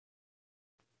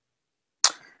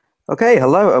Okay,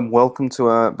 hello and welcome to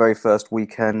our very first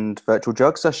weekend virtual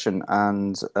jug session.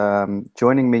 And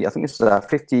joining me, I think this is our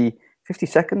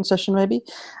 50-second session, maybe.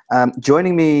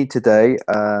 Joining me today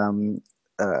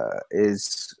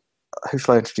is, who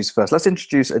shall I introduce first? Let's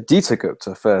introduce Aditya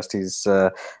Gupta first. He's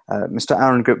Mr.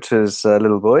 Arun Gupta's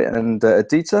little boy. And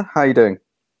Aditya, how are you doing?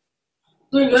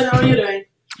 Doing good. How are you doing?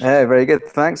 Yeah, very good.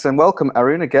 Thanks. And welcome,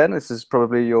 Arun, again. This is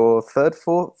probably your third,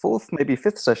 fourth, maybe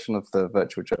fifth session of the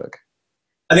virtual jug.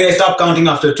 I think I stopped counting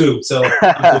after two, so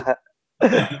I'm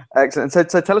good. Excellent.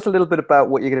 So tell us a little bit about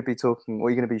what you're going to be what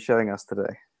you're going to be showing us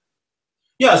today.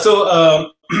 Yeah,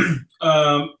 so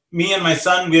me and my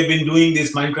son, we have been doing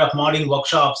these Minecraft modding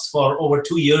workshops for over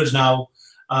 2 years now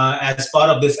as part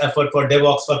of this effort for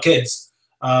DevOps for Kids.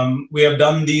 We have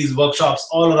done these workshops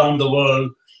all around the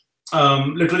world,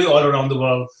 literally all around the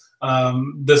world.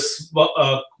 This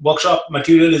workshop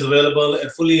material is available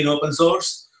fully in open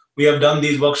source. We have done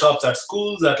these workshops at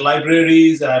schools, at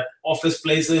libraries, at office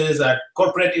places, at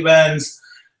corporate events,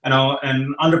 and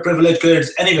underprivileged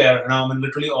kids anywhere, and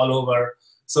literally all over.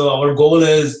 So our goal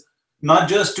is not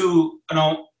just to,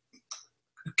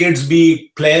 kids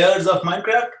be players of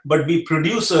Minecraft, but be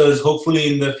producers,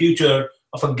 hopefully in the future,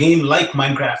 of a game like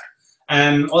Minecraft,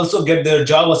 and also get their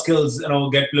Java skills, get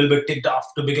a little bit ticked off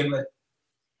to begin with.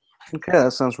 Okay,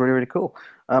 that sounds really, really cool.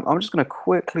 I'm just going to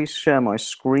quickly share my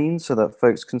screen so that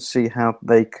folks can see how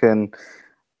they can,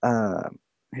 here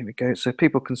we go, so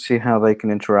people can see how they can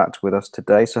interact with us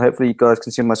today. So hopefully you guys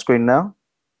can see my screen now.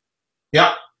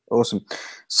 Yeah. Awesome.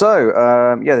 So,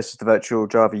 yeah, this is the virtual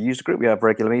Java user group. We have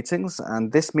regular meetings,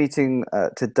 and this meeting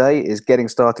today is getting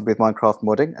started with Minecraft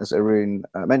modding, as Arun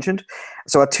mentioned.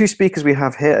 So our two speakers we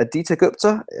have here, Aditya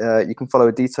Gupta. You can follow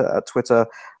Aditya at Twitter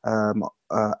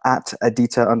at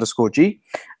Aditya_G.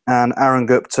 And Arun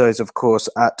Gupta is, of course,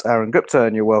 at Arun Gupta,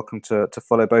 and you're welcome to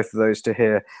follow both of those to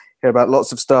hear about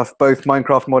lots of stuff, both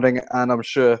Minecraft modding and I'm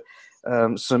sure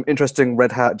some interesting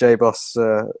Red Hat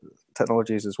JBoss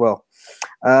technologies as well.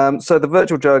 So the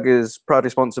Virtual Jug is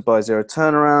proudly sponsored by Zero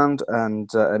Turnaround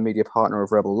and a media partner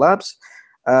of Rebel Labs.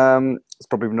 It's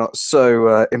probably not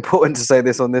so important to say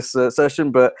this on this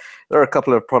session, but there are a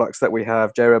couple of products that we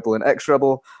have, JRebel and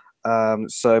XRebel.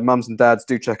 So mums and dads,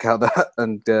 do check out that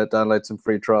and download some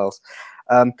free trials.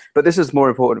 But this is more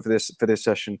important for this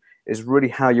session, is really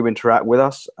how you interact with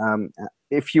us.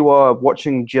 If you're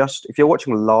watching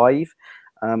live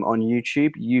on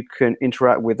YouTube, you can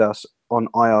interact with us on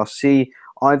IRC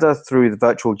either through the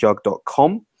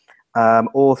virtualjug.com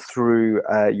or through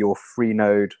your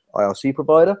Freenode IRC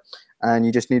provider, and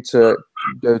you just need to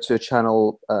go to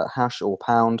channel hash or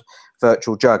pound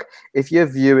virtual jug. If you're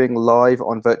viewing live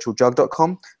on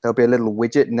virtualjug.com, there'll be a little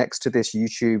widget next to this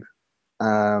YouTube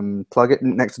plugin,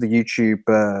 next to the YouTube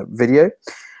video.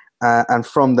 And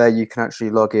from there, you can actually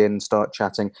log in, start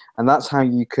chatting. And that's how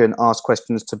you can ask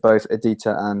questions to both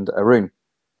Aditya and Arun.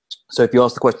 So if you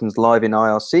ask the questions live in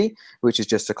IRC, which is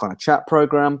just a kind of chat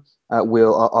program,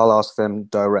 I'll ask them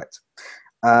direct.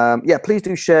 Yeah, please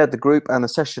do share the group and the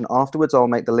session afterwards. I'll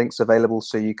make the links available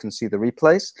so you can see the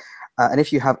replays. And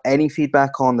if you have any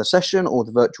feedback on the session or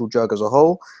the Virtual Jug as a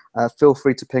whole, feel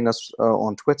free to ping us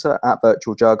on Twitter at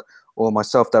Virtual Jug or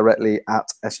myself directly at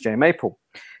SJ Maple.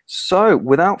 So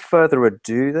without further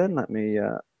ado then, let me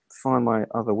find my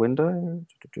other window.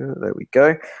 There we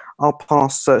go. I'll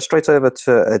pass straight over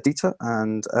to Aditya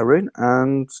and Arun,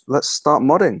 and let's start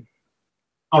modding.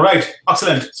 All right,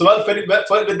 excellent. So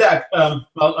with that,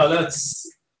 let's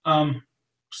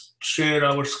share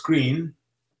our screen.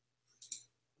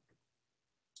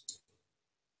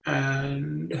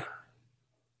 And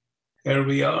here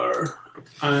we are.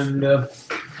 And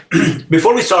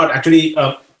before we start, actually,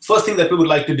 first thing that we would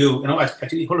like to do,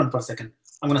 actually, hold on for a second.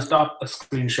 I'm going to stop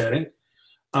screen sharing.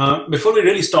 Before we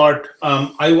really start,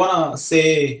 I want to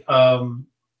say,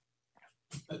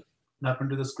 not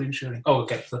into the screen sharing. Oh,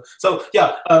 okay. So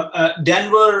yeah,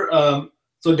 Denver.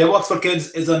 So DevOps for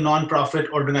Kids is a nonprofit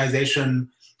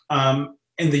organization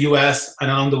in the U.S. and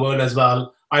around the world as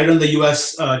well. I run the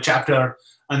U.S. chapter,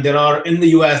 and in the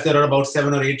U.S. there are about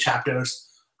 7 or 8 chapters.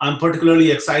 I'm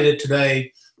particularly excited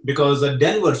today because the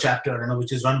Denver chapter,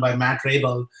 which is run by Matt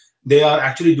Rabel, they are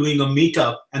actually doing a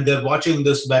meetup, and they're watching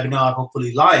this webinar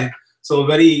hopefully live. So a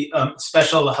very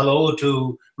special hello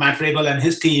to Matt Rabel and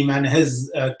his team and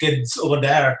his kids over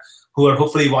there who are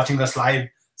hopefully watching us live.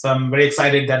 So I'm very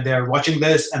excited that they're watching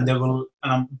this, and they will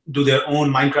do their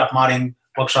own Minecraft modding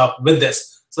workshop with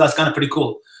this. So that's kind of pretty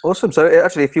cool. Awesome. So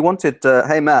actually, if you wanted,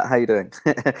 hey Matt, how you doing?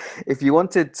 If you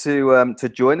wanted to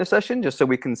join the session, just so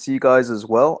we can see you guys as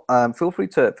well, feel free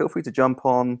to jump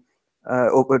on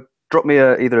or drop me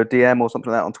either a DM or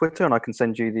something like that on Twitter, and I can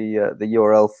send you the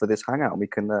URL for this Hangout, and we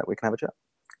can have a chat.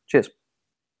 Cheers.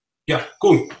 Yeah,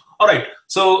 cool. All right.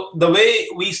 So the way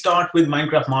we start with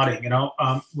Minecraft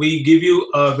modding, we give you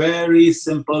a very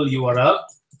simple URL,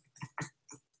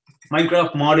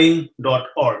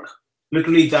 minecraftmodding.org.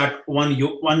 Literally that one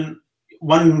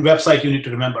website you need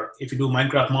to remember. If you do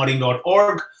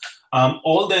minecraftmodding.org,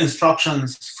 all the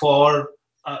instructions for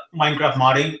Minecraft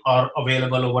modding are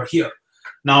available over here.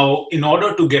 Now, in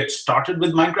order to get started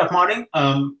with Minecraft modding,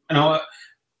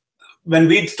 when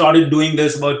we started doing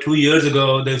this about 2 years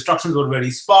ago, the instructions were very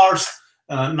sparse.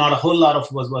 Not a whole lot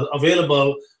of was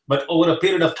available. But over a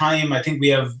period of time, I think we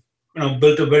have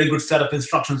built a very good set of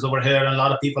instructions over here, and a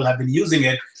lot of people have been using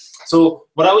it. So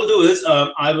what I will do is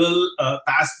I will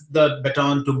pass the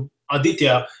baton to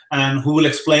Aditya, and who will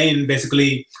explain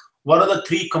basically what are the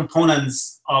 3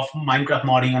 components of Minecraft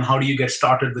modding and how do you get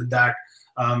started with that.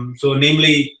 So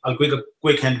namely, I'll give a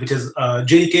quick hint, which is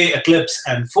JDK, Eclipse,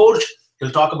 and Forge. He'll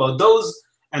talk about those,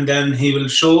 and then he will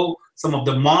show some of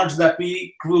the mods that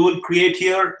we will create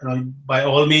here. By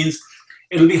all means,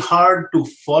 it'll be hard to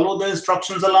follow the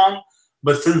instructions along,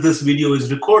 but since this video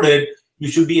is recorded, you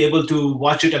should be able to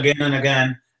watch it again and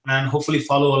again and hopefully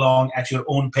follow along at your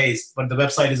own pace. But the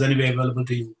website is anyway available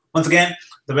to you. Once again,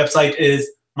 the website is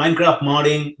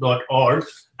minecraftmodding.org,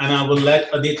 and I will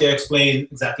let Aditya explain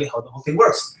exactly how the whole thing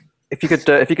works. If you could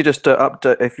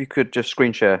just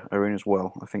screen share, Arun, as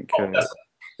well. I think.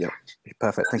 Yeah,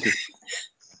 perfect. Thank you.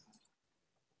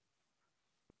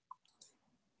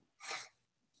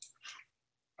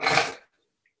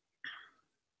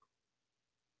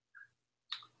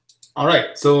 All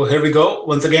right, so here we go.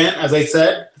 Once again, as I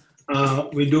said,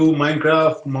 we do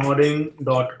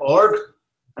minecraftmodding.org,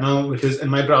 which is in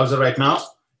my browser right now.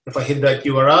 If I hit that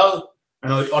URL,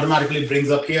 it automatically brings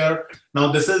up here.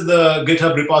 Now, this is the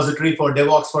GitHub repository for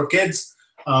DevOps for Kids.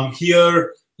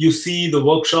 Here, you see the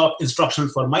workshop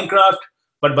instructions for Minecraft,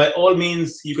 but by all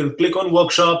means, you can click on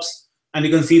workshops, and you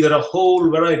can see there are a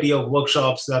whole variety of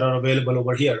workshops that are available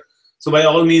over here. So by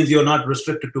all means, you're not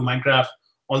restricted to Minecraft,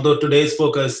 although today's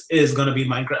focus is going to be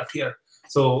Minecraft here.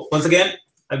 So once again,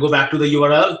 I go back to the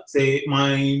URL, say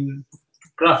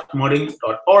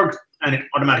minecraftmodding.org, and it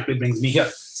automatically brings me here.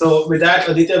 So with that,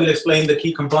 Aditya will explain the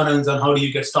key components on how do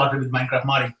you get started with Minecraft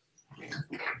modding.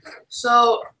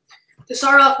 So to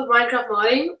start off with Minecraft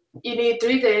modding, you need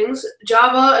 3 things: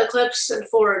 Java, Eclipse, and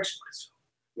Forge.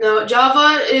 Now,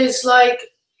 Java is like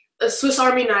a Swiss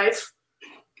Army knife.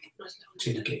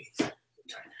 JDK.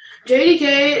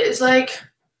 JDK is like...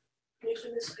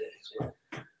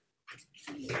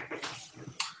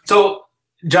 So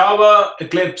Java,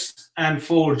 Eclipse, and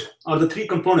Forge are the 3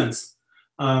 components.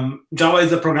 Java is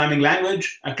the programming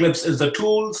language, Eclipse is the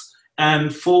tools,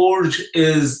 and Forge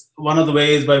is one of the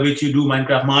ways by which you do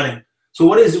Minecraft modding. So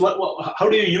how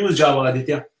do you use Java,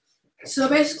 Aditya? So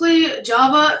basically,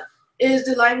 Java is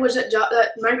the language that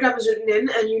Minecraft is written in,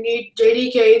 and you need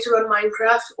JDK to run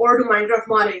Minecraft or do Minecraft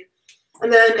modding.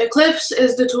 And then Eclipse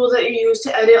is the tool that you use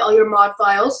to edit all your mod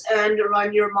files and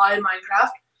run your mod in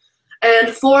Minecraft.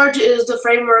 And Forge is the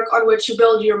framework on which you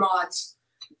build your mods.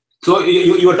 So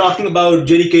you were talking about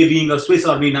JDK being a Swiss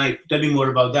Army knife. Tell me more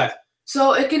about that.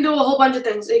 So it can do a whole bunch of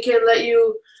things. It can let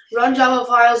you run Java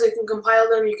files, it can compile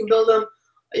them, you can build them,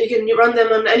 you can run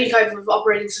them on any type of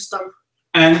operating system.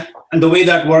 And the way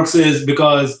that works is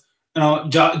because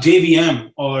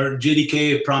JVM or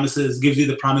JDK gives you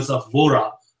the promise of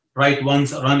Vora, write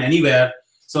once, run anywhere.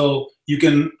 So you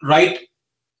can write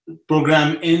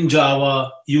program in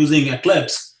Java using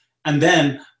Eclipse, and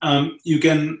then you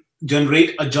can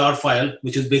generate a jar file,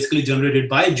 which is basically generated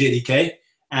by JDK,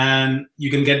 and you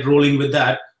can get rolling with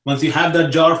that. Once you have that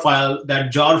jar file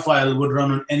would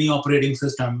run on any operating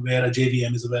system where a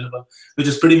JVM is available, which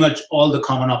is pretty much all the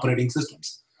common operating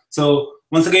systems. So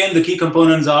once again, the key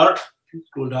components are,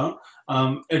 scroll down,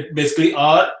 it basically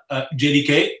are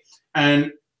JDK,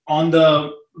 and on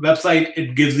the website,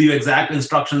 it gives you exact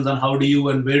instructions on how do you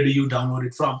and where do you download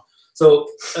it from. So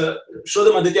show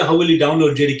them, Aditya, how will you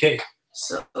download JDK?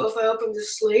 So if I open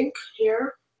this link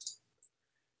here,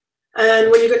 and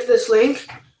when you get to this link,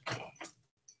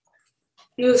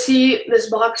 you'll see this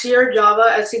box here,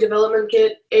 Java SC Development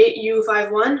Kit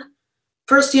 8U51.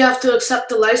 First, you have to accept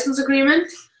the license agreement,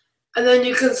 and then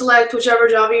you can select whichever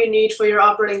Java you need for your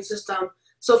operating system.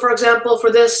 So for example,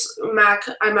 for this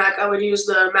iMac, I would use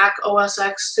the Mac OS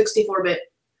X 64-bit.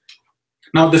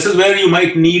 Now, this is where you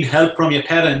might need help from your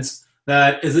parents.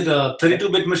 That is it a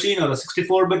 32-bit machine or a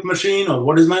 64-bit machine, or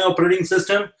what is my operating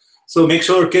system? So make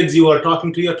sure, kids, you are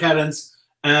talking to your parents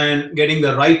and getting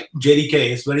the right JDK.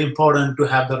 It's very important to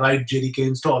have the right JDK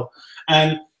installed.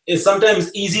 And is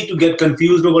sometimes easy to get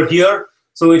confused over here.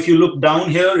 So if you look down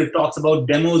here, it talks about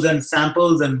demos and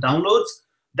samples and downloads.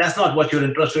 That's not what you're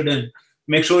interested in.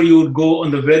 Make sure you go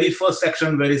on the very first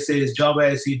section where it says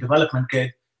Java SE Development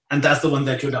Kit, and that's the one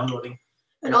that you're downloading.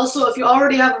 And also, if you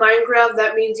already have Minecraft,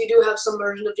 that means you do have some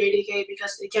version of JDK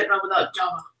because it can't run without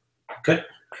Java. Okay.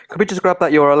 Could we just grab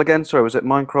that URL again? Sorry, was it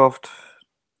Minecraft?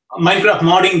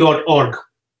 Minecraftmodding.org.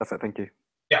 Perfect, thank you.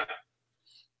 Yeah.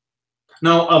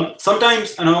 Now,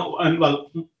 sometimes,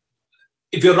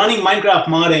 if you're running Minecraft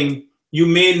modding, you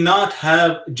may not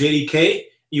have JDK.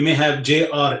 You may have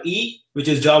JRE, which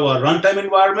is Java Runtime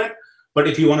Environment. But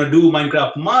if you want to do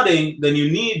Minecraft modding, then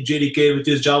you need JDK, which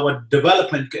is Java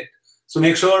Development Kit. So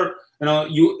make sure in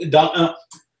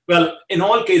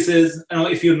all cases,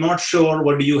 if you're not sure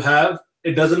what do you have,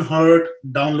 it doesn't hurt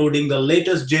downloading the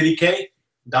latest JDK,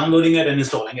 downloading it and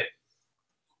installing it.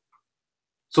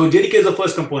 So JDK is the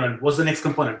first component. What's the next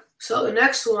component? So the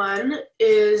next one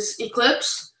is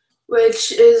Eclipse,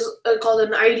 which is called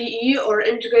an IDE or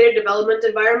Integrated Development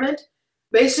Environment.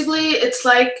 Basically, it's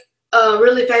like a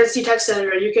really fancy text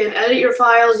editor. You can edit your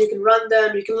files, you can run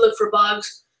them, you can look for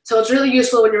bugs. So it's really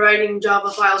useful when you're writing Java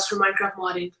files for Minecraft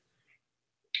modding.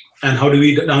 And how do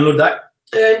we download that?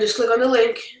 And just click on the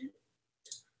link.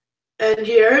 And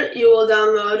here you will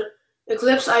download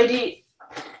Eclipse IDE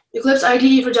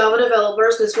for Java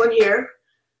developers, this one here.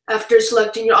 After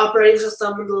selecting your operating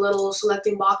system in the little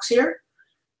selecting box here,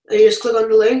 and you just click on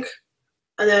the link,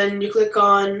 and then you click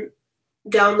on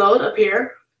download up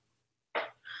here.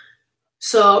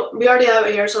 So we already have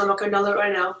it here, so I'm not going to download it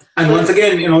right now. And once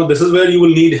again, this is where you will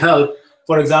need help.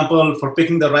 For example, for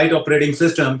picking the right operating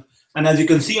system. And as you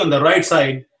can see on the right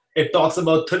side, it talks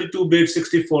about 32-bit,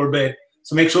 64-bit.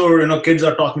 So make sure kids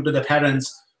are talking to their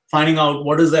parents, finding out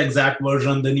what is the exact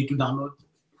version they need to download.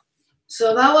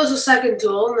 So that was the second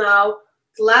tool. Now,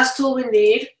 the last tool we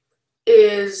need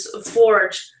is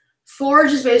Forge.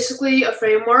 Forge is basically a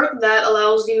framework that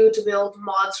allows you to build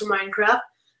mods for Minecraft.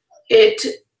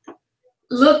 It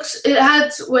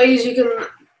has ways you can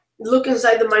look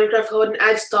inside the Minecraft code and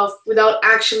add stuff without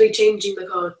actually changing the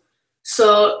code.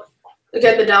 So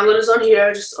again, the download is on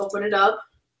here. Just open it up,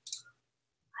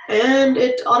 and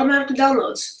it automatically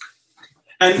downloads.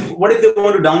 And what if they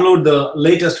want to download the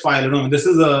latest file? This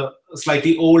is a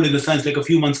slightly old, in the sense, like a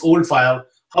few months old file.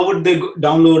 How would they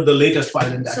download the latest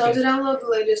file in that So case? to download the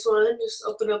latest one, just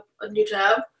open up a new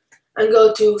tab and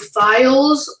go to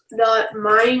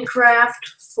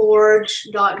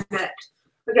files.minecraftforge.net.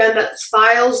 Again, that's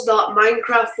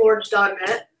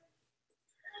files.minecraftforge.net.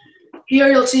 Here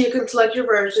you'll see you can select your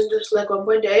version, just select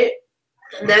 1.8.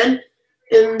 And then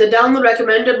in the download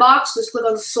recommended box, just click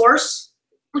on source,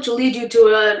 which will lead you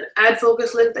to an ad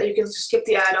focus link that you can skip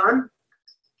the ad on,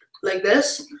 like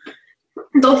this.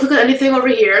 Don't click on anything over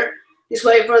here. Just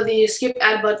wait for the skip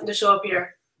ad button to show up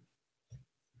here.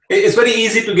 It's very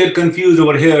easy to get confused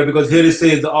over here, because here it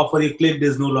says the offer Eclipse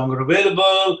is no longer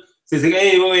available. So it's like,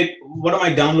 hey, wait, what am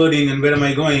I downloading and where am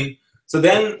I going? So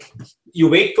then you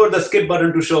wait for the skip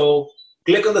button to show,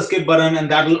 click on the skip button, and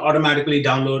that will automatically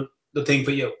download the thing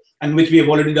for you, and which we have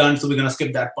already done, so we're going to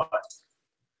skip that part.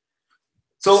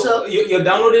 So you've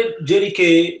downloaded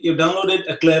JDK, you've downloaded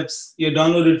Eclipse, you've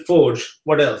downloaded Forge.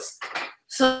 What else?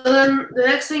 So then the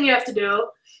next thing you have to do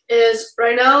is,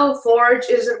 right now, Forge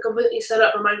isn't completely set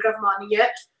up for Minecraft modding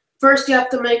yet. First, you have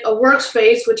to make a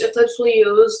workspace, which Eclipse will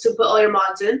use to put all your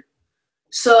mods in.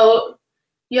 So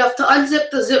you have to unzip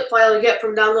the zip file you get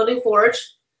from downloading Forge,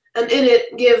 and in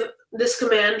it, give this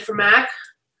command for Mac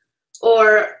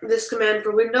or this command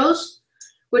for Windows,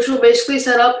 which will basically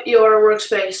set up your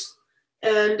workspace.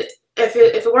 And if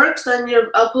it works, then your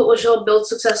output will show build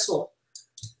successful.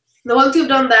 Now, once you've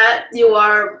done that, you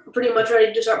are pretty much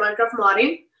ready to start Minecraft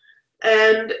modding.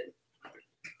 And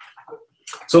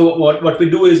so what we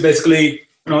do is basically,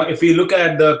 if we look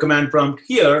at the command prompt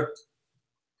here,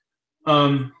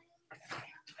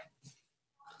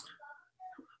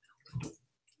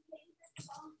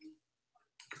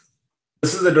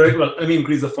 this is the direct. Well, let me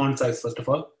increase the font size first of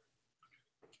all.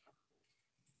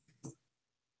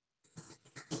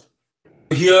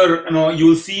 Here,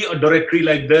 you'll see a directory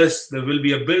like this. There will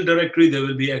be a build directory. There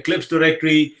will be Eclipse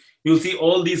directory. You'll see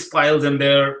all these files in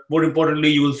there. More importantly,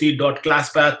 you will see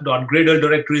 .classpath, .gradle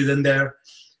directories in there.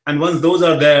 And once those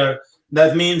are there,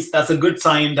 that means that's a good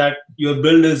sign that your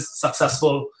build is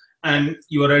successful and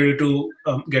you are ready to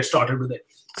get started with it.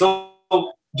 So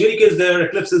JDK is there,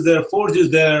 Eclipse is there, Forge is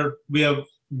there. We have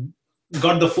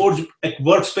got the Forge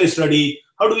workspace ready.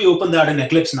 How do we open that in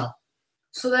Eclipse now?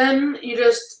 So then you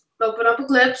just open up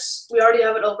Eclipse. We already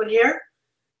have it open here.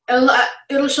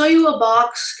 It'll show you a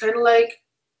box kind of like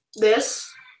this.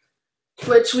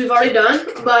 which we've already done,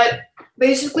 but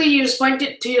basically you just point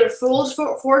it to your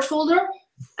Forge folder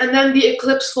and then the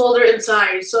Eclipse folder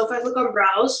inside. So if I click on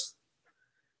Browse,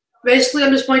 basically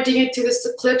I'm just pointing it to this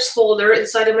Eclipse folder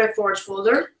inside of my Forge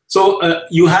folder. So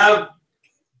you have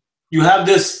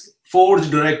this Forge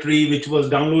directory which was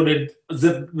downloaded,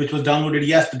 which was downloaded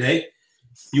yesterday.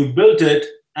 You built it,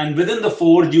 and within the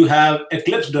Forge you have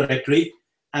Eclipse directory,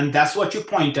 and that's what you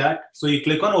point at. So you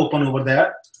click on Open over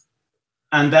there,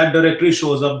 and that directory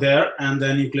shows up there, and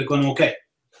then you click on OK.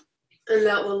 And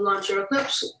that will launch your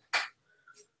Eclipse.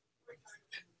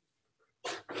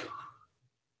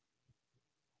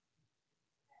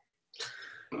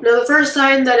 Now the first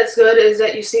sign that it's good is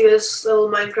that you see this little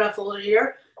Minecraft folder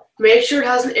here. Make sure it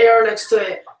has an arrow next to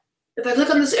it. If I click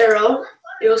on this arrow,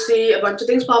 you'll see a bunch of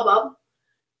things pop up.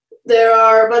 There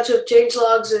are a bunch of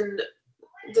changelogs and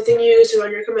the thing you use to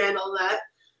run your command, all that.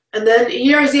 And then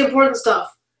here's the important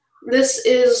stuff. This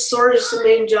is source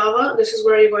main Java. This is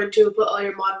where you're going to put all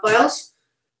your mod files.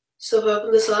 So if I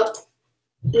open this up,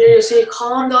 here you'll see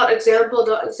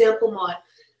com.example.example mod.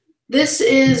 This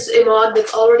is a mod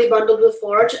that's already bundled with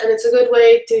Forge, and it's a good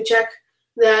way to check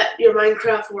that your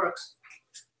Minecraft works.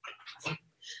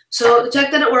 So to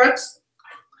check that it works,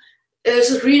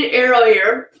 there's a green arrow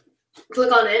here.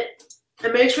 Click on it,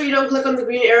 and make sure you don't click on the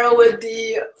green arrow with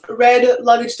the red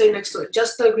luggage thing next to it,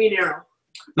 just the green arrow.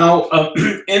 Now,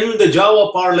 in the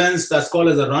Java parlance, that's called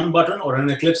as a run button, or an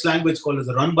Eclipse language called as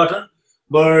a run button.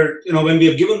 But when we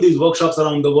have given these workshops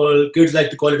around the world, kids like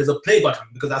to call it as a play button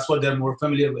because that's what they're more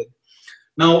familiar with.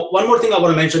 Now, one more thing I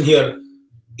want to mention here,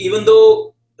 even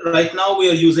though right now we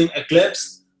are using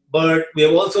Eclipse, but we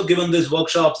have also given these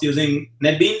workshops using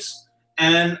NetBeans,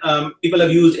 and people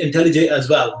have used IntelliJ as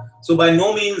well. So by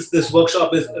no means this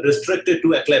workshop is restricted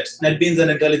to Eclipse. NetBeans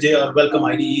and IntelliJ are welcome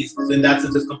IDEs. So in that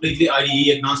sense, it's completely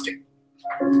IDE agnostic.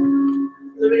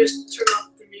 Let me just turn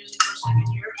off the music for a second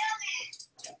here.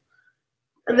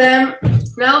 And then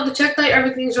now to check that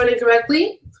everything's running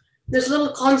correctly, there's a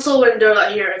little console window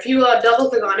right here. If you double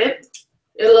click on it,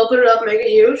 it'll open it up, make it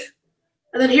huge.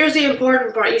 And then here's the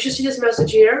important part. You should see this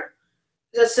message here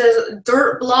that says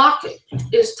dirt block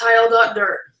is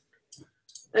tile.dirt.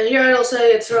 And here it'll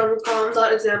say it's from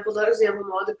com.example.example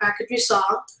mod, the package we saw.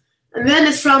 And then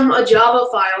it's from a Java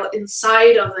file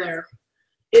inside of there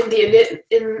in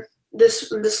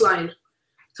this line.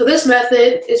 So this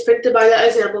method is printed by the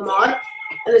example mod,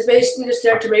 and it's basically just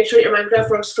there to make sure your Minecraft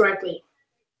works correctly.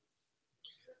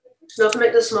 So now to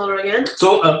make this smaller again.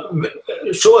 So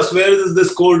show us where is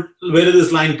this code, where is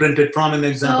this line printed from in the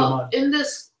example mod? In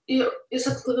this, you just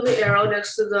have to click on the arrow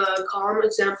next to the com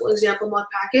example mod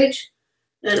package,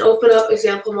 and open up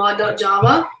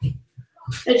example-mod.java.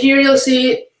 And here you'll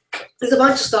see there's a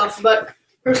bunch of stuff, but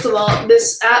first of all,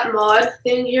 this @mod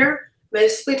thing here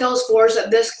basically tells Forge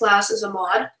that this class is a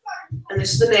mod, and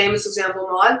this is the name, it's example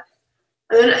mod.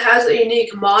 And then it has a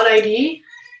unique mod ID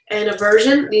and a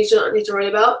version these you don't need to worry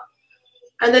about.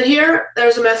 And then here,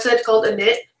 there's a method called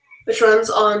init, which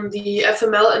runs on the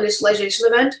FML initialization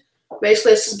event.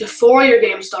 Basically, this is before your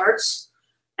game starts.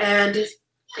 And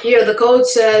here, the code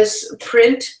says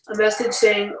print a message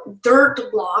saying dirt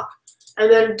block,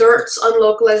 and then dirt's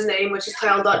unlocalized name, which is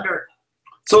tile.dirt.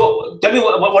 So tell me,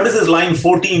 what is this line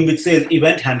 14 which says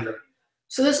event handler?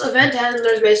 So this event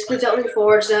handler is basically telling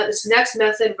Forge that this next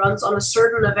method runs on a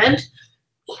certain event,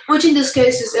 which in this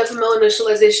case is FML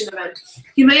initialization event.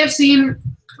 You may have seen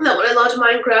that when I launched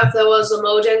Minecraft, there was a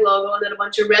Mojang logo and then a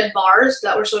bunch of red bars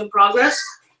that were showing progress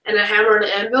and a hammer and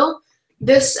an anvil.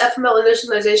 This FML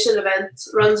initialization event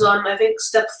runs on, I think,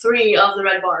 step 3 of the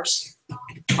red bars.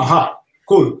 Aha,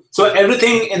 cool. So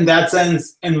everything in that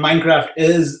sense in Minecraft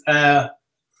is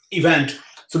event.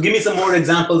 So give me some more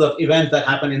examples of events that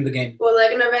happen in the game. Well,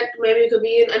 like an event, maybe it could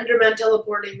be an Enderman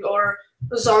teleporting, or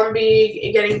a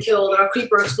zombie getting killed, or a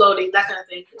creeper exploding, that kind of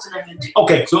thing is an event.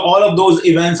 Okay, so all of those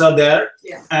events are there.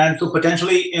 Yeah. And so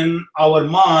potentially in our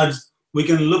mods, we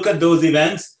can look at those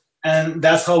events, and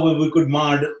that's how we could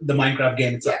mod the Minecraft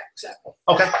game itself. Yeah, exactly.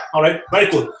 Okay, all right, very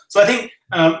cool. So I think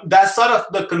that's sort of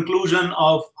the conclusion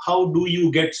of how do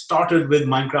you get started with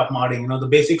Minecraft modding. You know, the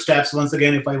basic steps, once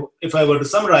again, if I were to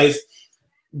summarize,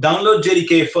 download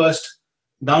JDK first,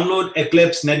 download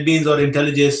Eclipse, NetBeans, or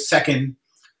IntelliJ second,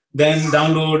 then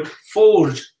download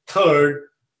Forge third,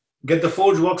 get the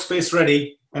Forge workspace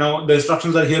ready. You know, the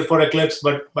instructions are here for Eclipse,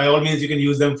 but by all means, you can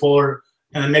use them for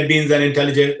NetBeans and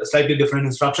IntelliJ, slightly different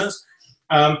instructions.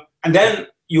 And then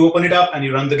you open it up and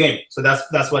you run the game. So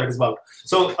that's what it is about.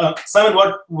 So Simon,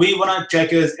 what we want to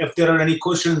check is if there are any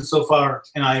questions so far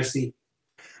in IRC.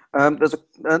 There's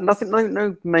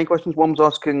no main questions. One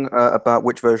was asking about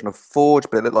which version of Forge,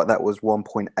 but it looked like that was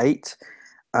 1.8.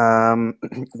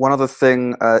 One other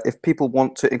thing, if people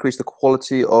want to increase the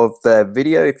quality of their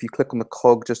video, if you click on the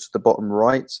cog just at the bottom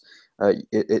right,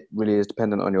 it really is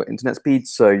dependent on your internet speed,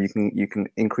 so you can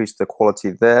increase the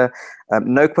quality there.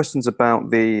 No questions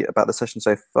about the session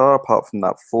so far, apart from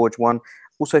that Forge one.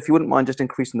 Also, if you wouldn't mind just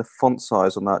increasing the font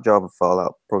size on that Java file, that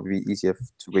would probably be easier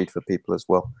to read for people as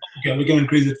well. Okay, we can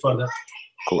increase it further.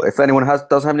 Cool. If anyone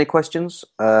does have any questions,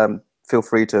 feel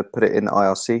free to put it in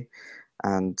IRC,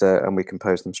 and we can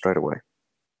pose them straight away.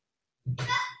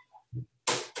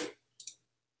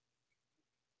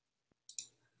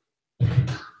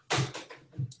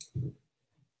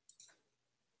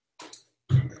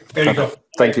 There you go.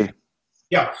 Thank you.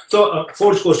 Yeah. So,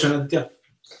 Forge question, Aditya.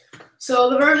 So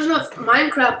the version of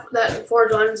Minecraft that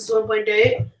Forge runs is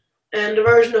 1.8, and the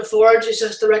version of Forge is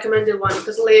just the recommended one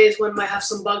because the latest one might have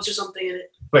some bugs or something in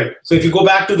it. Right. So if you go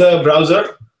back to the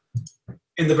browser,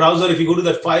 in the browser, if you go to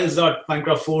that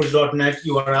files.minecraftforge.net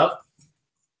URL,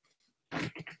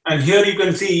 and here you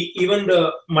can see even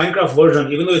the Minecraft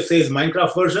version, even though it says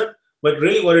Minecraft version, but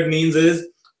really what it means is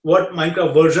what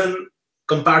Minecraft version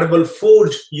compatible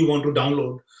Forge you want to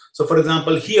download. So for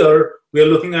example, here we are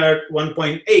looking at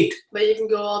 1.8. But you can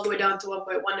go all the way down to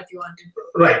 1.1 if you want to.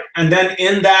 Right. And then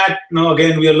in that, now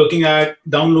again, we are looking at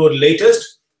download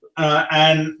latest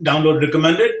and download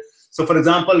recommended. So for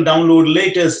example, download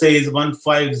latest says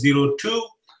 1502,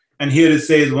 and here it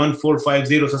says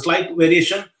 1450. So slight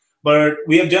variation, but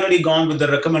we have generally gone with the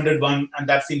recommended one, and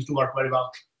that seems to work very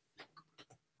well.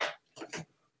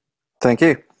 Thank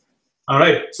you. All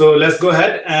right, so let's go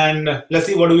ahead and let's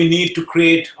see what do we need to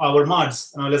create our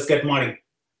mods. Let's get modding.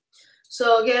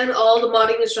 So again, all the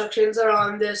modding instructions are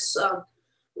on this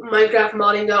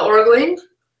minecraftmodding.org link.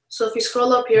 So if you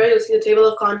scroll up here, you'll see the table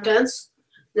of contents.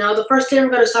 Now the first thing we're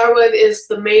going to start with is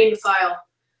the main file.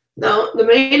 Now the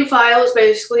main file is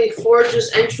basically Forge's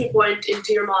entry point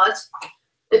into your mods.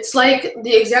 It's like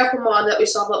the example mod that we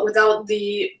saw, but without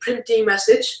the printing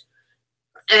message.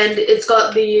 And it's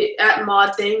got the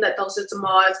 @mod thing that tells it's a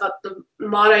mod. It's got the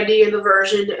mod ID and the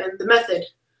version and the method.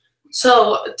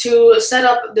 So to set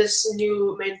up this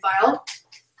new main file,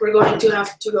 we're going to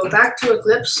have to go back to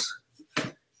Eclipse.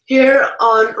 Here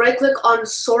right-click on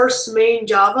Source Main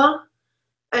Java.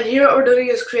 And here what we're doing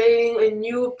is creating a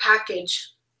new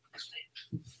package.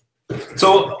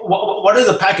 So what is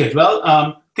a package? Well,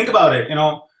 think about it.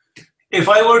 If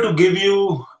I were to give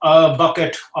you a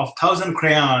bucket of 1,000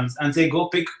 crayons and say, go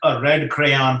pick a red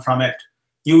crayon from it,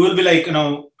 you will be like,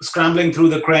 scrambling through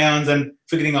the crayons and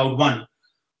figuring out one.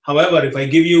 However, if I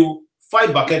give you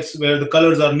 5 buckets where the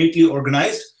colors are neatly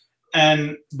organized,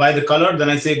 and by the color, then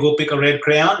I say, go pick a red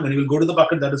crayon, then you will go to the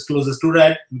bucket that is closest to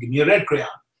red and give me a red crayon.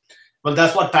 Well,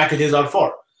 that's what packages are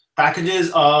for.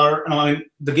 Packages are,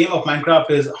 the game of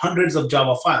Minecraft is hundreds of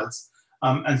Java files,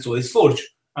 and so is Forge.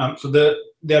 So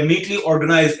they're neatly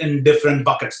organized in different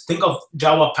buckets. Think of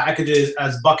Java packages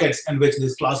as buckets in which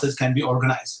these classes can be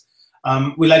organized.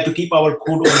 We like to keep our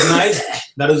code organized.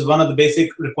 That is one of the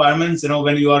basic requirements.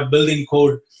 When you are building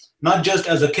code, not just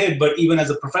as a kid, but even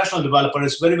as a professional developer,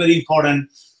 it's very, very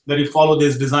important that you follow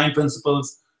these design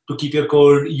principles to keep your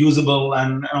code usable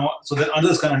and so that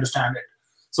others can understand it.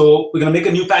 So we're going to make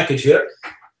a new package here.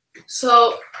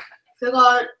 So we're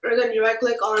going to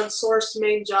right-click on Source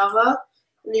Main Java.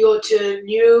 And you go to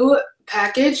New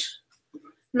Package.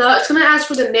 Now it's going to ask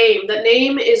for the name. The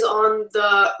name is on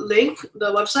the link,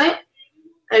 the website.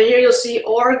 And here you'll see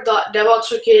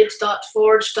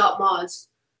org.devoxforkids.forge.mods.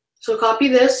 So copy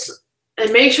this,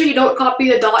 and make sure you don't copy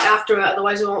the dot after it,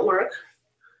 otherwise it won't work.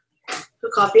 So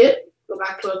copy it, go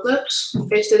back to Eclipse,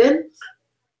 paste it in,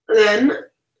 and then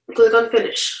click on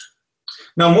Finish.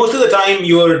 Now most of the time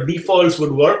your defaults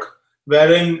would work,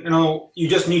 wherein you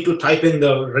just need to type in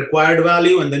the required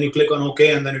value and then you click on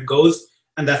OK and then it goes,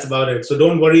 and that's about it. So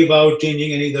don't worry about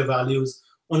changing any of the values,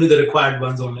 only the required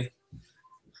ones only.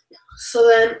 So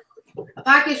then a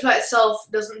package by itself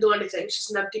doesn't do anything, it's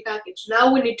just an empty package.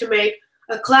 Now we need to make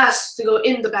a class to go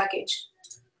in the package.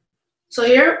 So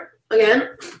here,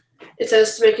 again, it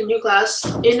says to make a new class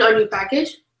in our new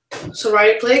package. So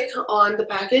right click on the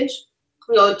package,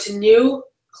 go to New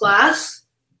Class.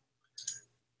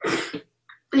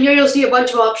 And here you'll see a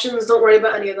bunch of options, don't worry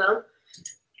about any of them.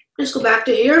 Just go back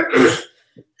to here,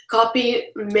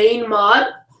 copy main mod,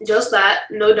 just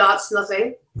that, no dots,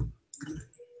 nothing.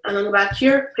 And then go back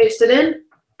here, paste it in,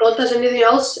 don't touch anything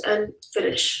else, and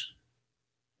finish.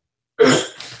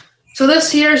 So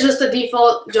this here is just the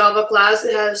default Java class.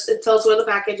 It tells where the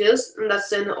package is, and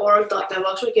that's in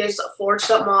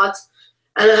org.devoxforkids.forge.mods,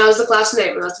 and it has the class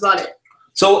name, and that's about it.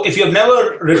 So if you've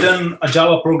never written a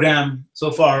Java program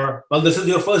so far, well, this is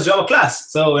your first Java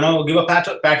class. So give a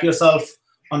pat yourself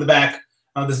on the back.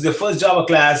 This is your first Java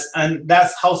class, and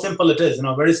that's how simple it is.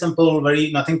 Very simple,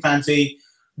 nothing fancy.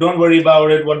 Don't worry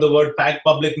about it, what the word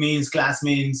public means, class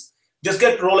means. Just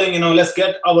get rolling. Let's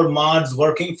get our mods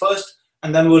working first,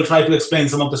 and then we'll try to explain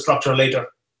some of the structure later.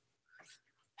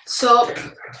 So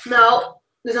now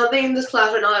there's nothing in this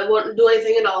class right now. I won't do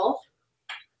anything at all.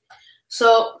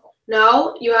 So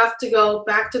now you have to go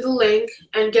back to the link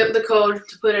and get the code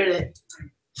to put it in.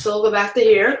 So we'll go back to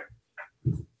here.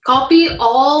 Copy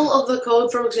all of the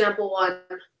code from example 1,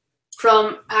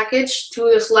 from package to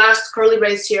this last curly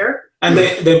brace here. And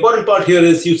the important part here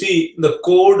is, you see the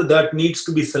code that needs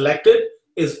to be selected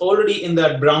is already in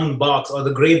that brown box or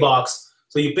the gray box.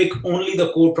 So you pick only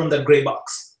the code from that gray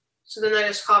box. So then I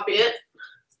just copy it,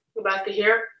 go back to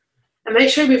here, and make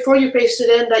sure before you paste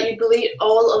it in that you delete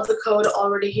all of the code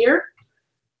already here,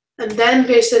 and then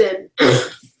paste it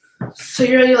in. So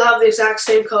here you'll have the exact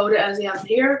same code as you have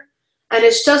here. And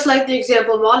it's just like the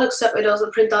example mod, except it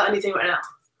doesn't print out anything right now.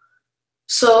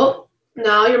 So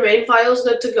now your main file is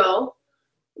good to go.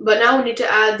 But now we need to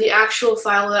add the actual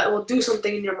file that will do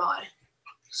something in your mod.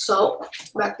 So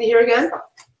back to here again.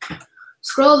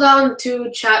 Scroll down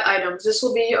to chat items. This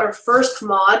will be our first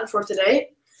mod for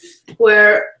today,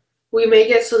 where we make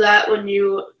it so that when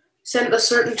you send a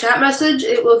certain chat message,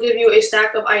 it will give you a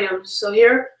stack of items. So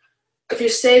here, if you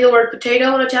say the word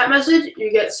potato in a chat message, you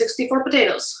get 64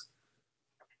 potatoes.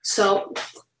 So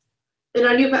in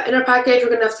our package, we're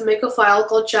going to have to make a file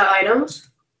called chat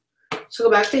items. So go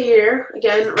back to here.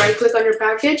 Again, right click on your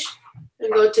package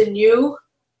and go to new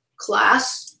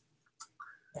class.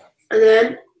 And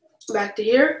then back to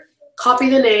here, copy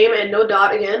the name and no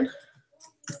dot again.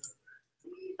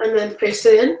 And then paste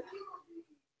it in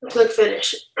and click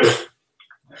finish.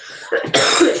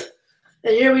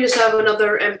 And here we just have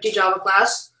another empty Java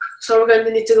class. So we're going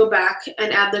to need to go back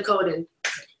and add the code in.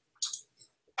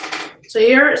 So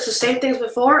here it's the same thing as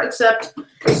before, except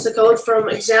it's the code from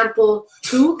example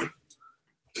 2.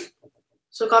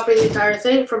 So copy the entire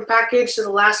thing from package to the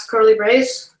last curly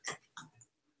brace.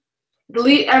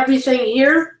 Delete everything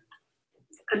here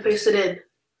and paste it in.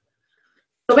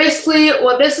 So basically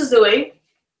what this is doing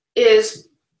is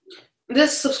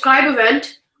this subscribe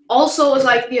event also is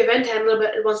like the event handler,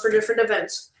 but it runs for different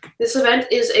events. This event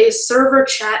is a server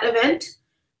chat event,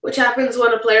 which happens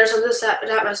when a player sends a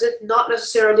chat message, not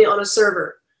necessarily on a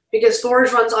server. Because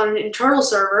Forge runs on an internal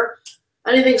server,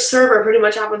 anything server pretty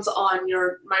much happens on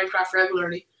your Minecraft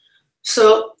regularly.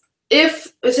 So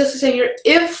if, it's just saying here,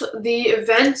 if the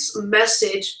event's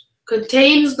message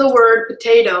contains the word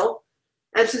potato,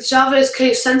 and since Java is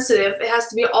case sensitive, it has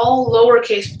to be all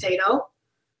lowercase potato,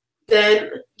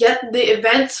 then get the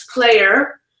events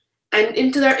player and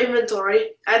into their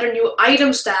inventory, add a new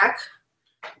item stack,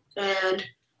 and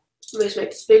let's make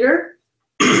this bigger.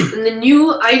 And the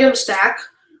new item stack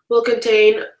will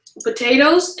contain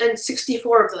potatoes and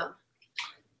 64 of them.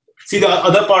 See, the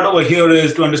other part over here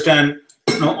is to understand,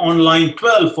 on line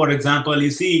 12, for example,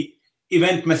 you see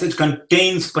event message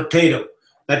contains potato.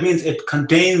 That means it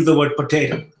contains the word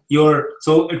potato.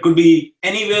 So it could be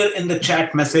anywhere in the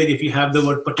chat message. If you have the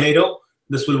word potato,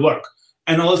 this will work.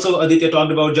 And also, Aditya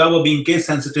talked about Java being case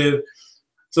sensitive.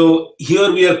 So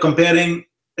here we are comparing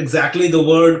exactly the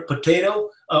word potato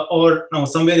or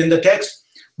somewhere in the text,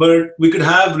 but we could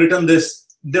have written this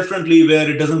differently where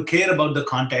it doesn't care about the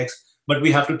context, but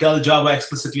we have to tell Java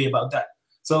explicitly about that.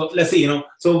 So let's see,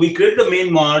 so we created a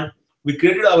main mod, we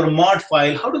created our mod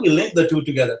file. How do we link the two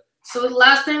together? So the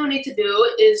last thing we need to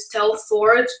do is tell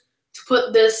Forge to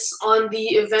put this on the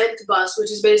event bus,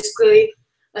 which is basically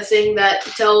a thing that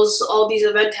tells all these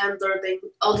event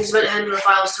handler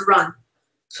files to run.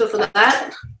 So for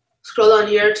that, scroll down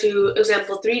here to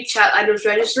example 3, chat items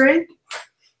registering,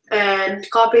 and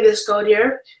copy this code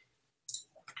here.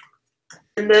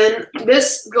 And then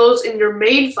this goes in your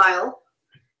main file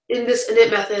in this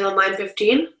init method on line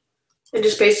 15, and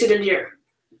just paste it in here.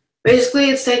 Basically,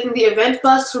 it's taking the event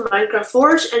bus from Minecraft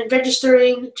Forge and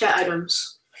registering chat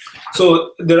items.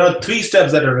 So there are 3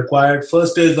 steps that are required.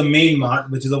 First is the main mod,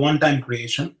 which is a one-time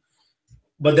creation.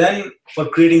 But then for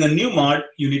creating a new mod,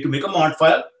 you need to make a mod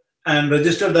file and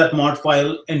register that mod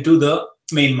file into the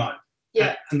main mod.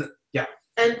 Yeah. Yeah.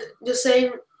 And just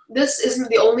saying, this isn't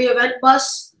the only event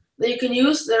bus that you can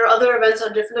use. There are other events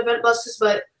on different event buses,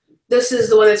 but this is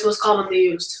the one that's most commonly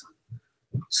used.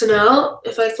 So now,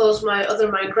 if I close my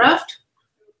other Minecraft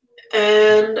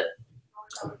and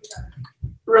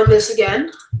run this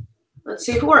again, let's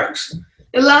see if it works.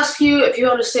 It'll ask you if you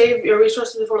want to save your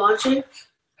resources before launching.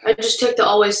 I just take the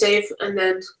always save and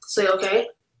then say OK.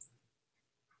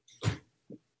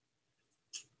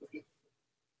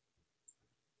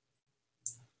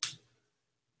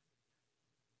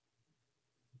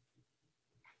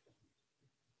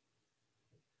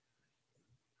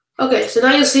 Okay, so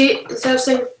now you see, instead of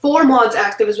saying 4 mods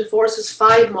active as before, it says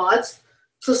 5 mods.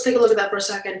 So let's take a look at that for a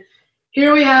second.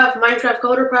 Here we have Minecraft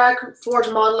Coder Pack, Forge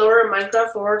Mod Loader, and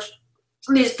Minecraft Forge.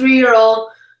 These 3 are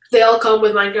all, they all come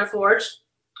with Minecraft Forge.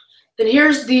 Then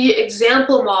here's the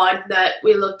example mod that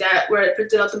we looked at where it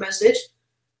printed out the message.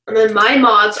 And then my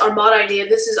mods are mod ID, and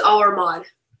this is our mod.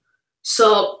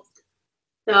 So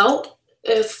now,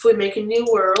 if we make a new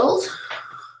world,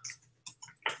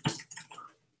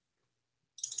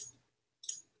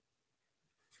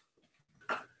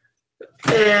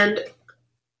 and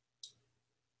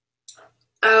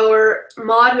our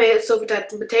mod made it so if we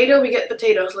type in potato, we get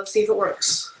potatoes. Let's see if it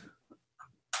works.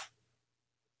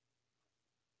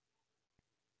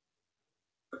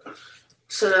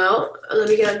 So now, let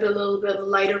me get into a little bit of a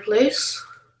lighter place.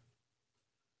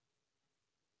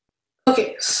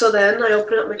 Okay, so then I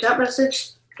open up my chat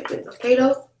message, type in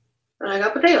potato, and I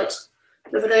got potatoes.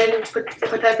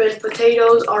 If I type in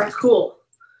potatoes are cool,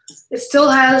 it still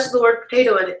has the word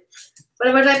potato in it. But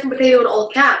if I type in potato in all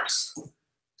caps,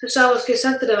 since I was case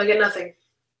sensitive, I get nothing.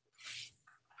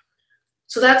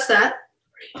 So that's that.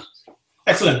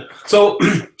 Excellent. So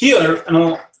here,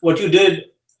 what you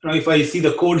did, if I see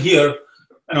the code here,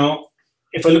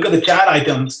 if I look at the chat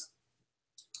items,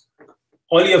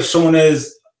 all you have shown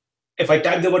is if I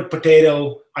type the word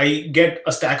potato, I get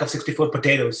a stack of 64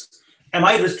 potatoes. Am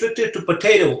I restricted to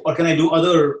potato, or can I do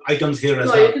other items here as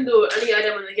well? No, you can do any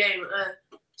item in the game.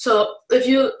 So if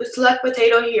you select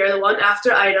potato here, the one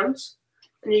after items,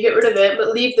 and you get rid of it,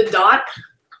 but leave the dot,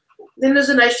 then there's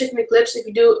a nice trick in Eclipse. If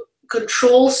you do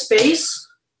Control Space,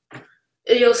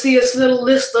 you'll see this little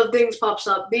list of things pops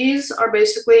up. These are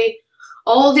basically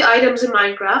all the items in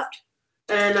Minecraft,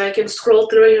 and I can scroll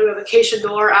through it. You have vacation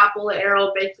door, apple,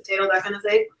 arrow, baked potato, that kind of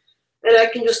thing, and I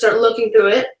can just start looking through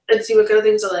it and see what kind of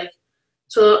things I like.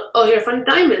 So, oh, here, find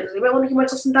diamonds. I might want to give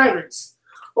myself some diamonds.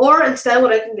 Or instead,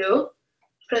 what I can do,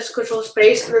 press Control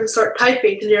Space and then start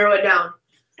typing to narrow it down.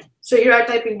 So here I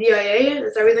type in DIA, and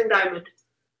it's everything diamond.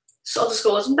 So I'll just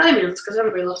go with some diamonds because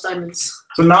everybody loves diamonds.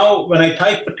 So now when I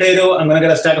type potato, I'm going to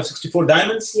get a stack of 64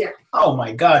 diamonds? Yeah. Oh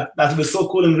my God, that would be so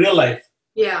cool in real life.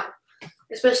 Yeah,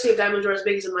 especially if diamonds are as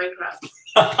big as in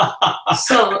Minecraft.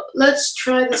 So let's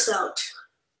try this out.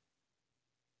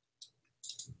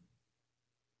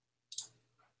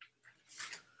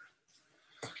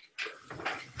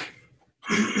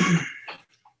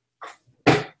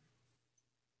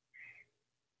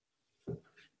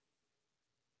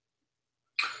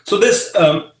 So this,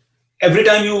 every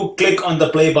time you click on the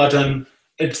play button,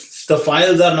 the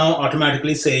files are now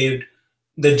automatically saved.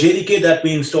 The JDK that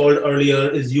we installed earlier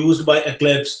is used by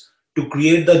Eclipse to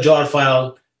create the jar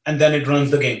file, and then it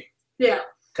runs the game. Yeah.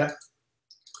 Okay.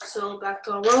 So back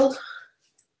to our world.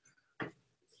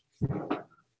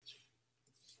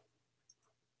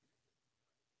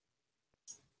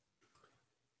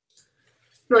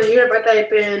 Now here, if I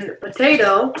type in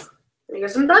potato, I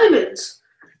get some diamonds.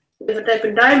 If I type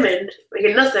in diamond, I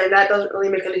get nothing. That doesn't really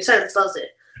make any sense, does it?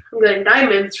 I'm getting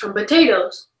diamonds from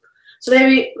potatoes. So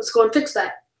maybe let's go and fix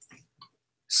that.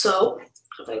 So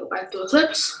if I go back to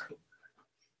Eclipse,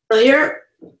 now here,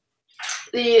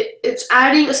 it's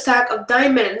adding a stack of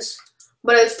diamonds,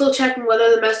 but it's still checking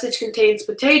whether the message contains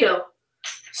potato.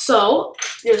 So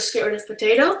just get rid of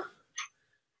potato,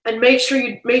 and make sure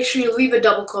you leave the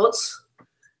double quotes,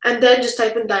 and then just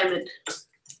type in diamond.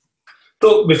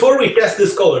 So before we test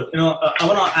this code, I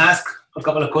want to ask a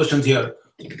couple of questions here.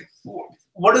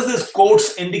 What does this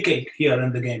quotes indicate here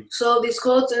in the game? So these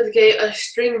quotes indicate a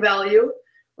string value,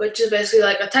 which is basically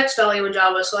like a text value in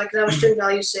Java. So I can have a string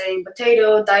value saying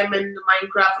potato, diamond,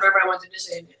 Minecraft, whatever I wanted to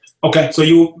say. Okay, so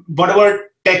whatever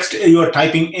text you are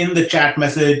typing in the chat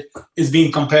message is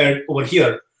being compared over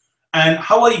here. And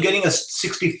how are you getting a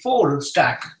 64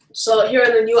 stack? So here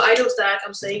in the new item stack,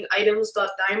 I'm saying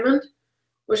items.diamond,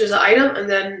 which is an item, and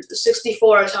then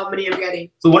 64 is how many I'm getting.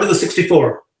 So what is the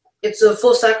 64? It's a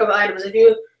full stack of items.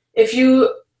 If you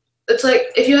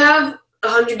have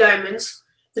 100 diamonds,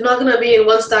 they're not going to be in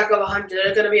one stack of 100.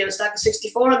 They're going to be in a stack of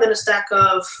 64 and then a stack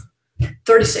of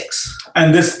 36.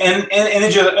 And this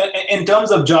integer, in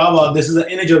terms of Java, this is an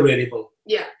integer variable.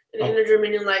 Yeah, an integer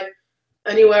meaning like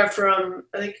anywhere from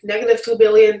I think -2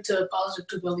 billion to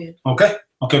 +2 billion. Okay.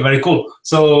 Okay. Very cool.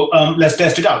 So let's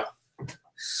test it out.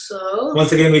 So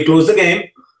once again, we close the game.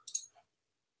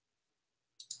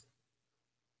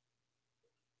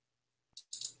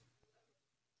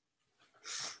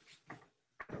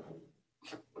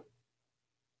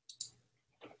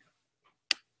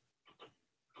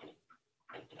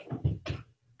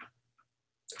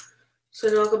 So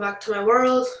now I'll go back to my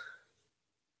world.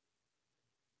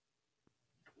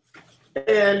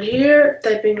 And here,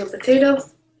 typing a potato,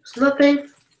 It's nothing.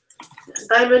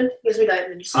 Diamond gives me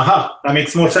diamonds. Aha, that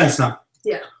makes more sense now.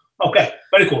 Yeah. Okay,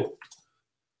 very cool.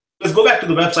 Let's go back to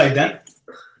the website then.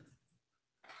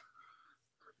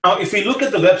 Now, if we look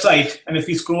at the website and if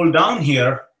we scroll down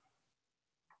here,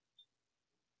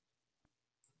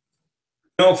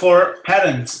 for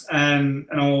parents and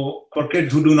for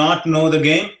kids who do not know the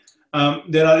game,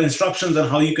 there are instructions on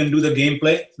how you can do the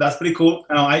gameplay. That's pretty cool.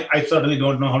 I certainly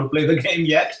don't know how to play the game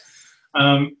yet.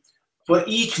 For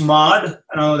each mod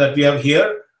that we have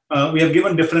here, we have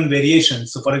given different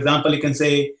variations. So for example, you can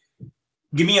say,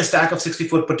 give me a stack of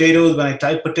 64 potatoes when I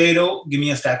type potato. Give me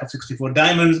a stack of 64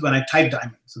 diamonds when I type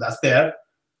diamond. So that's there.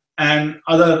 And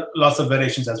other lots of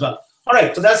variations as well. All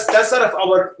right, so that's sort of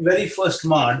our very first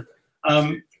mod.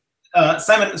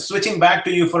 Simon, switching back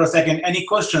to you for a second. Any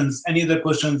questions? Any other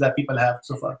questions that people have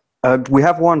so far? We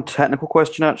have one technical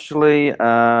question actually,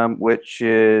 which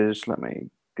is, let me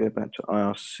go back to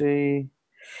IRC.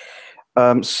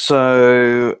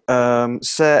 Sarah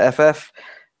FF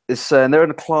is saying they're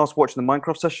in a class watching the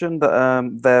Minecraft session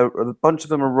that a bunch of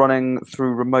them are running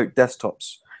through remote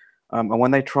desktops. And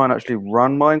when they try and actually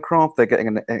run Minecraft, they're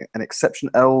getting an exception,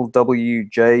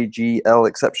 LWJGL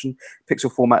exception,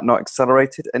 pixel format not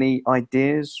accelerated. Any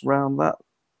ideas around that?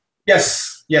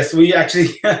 Yes, we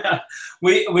actually,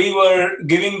 we were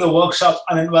giving the workshop,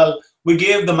 we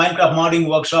gave the Minecraft modding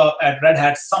workshop at Red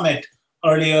Hat Summit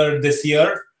earlier this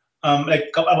year, about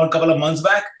a couple of months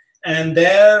back. And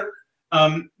there,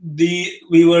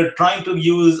 we were trying to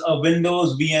use a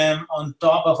Windows VM on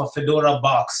top of a Fedora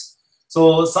box.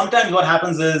 So sometimes what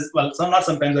happens is, well, not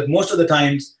sometimes, but most of the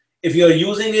times, if you're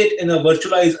using it in a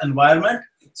virtualized environment,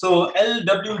 so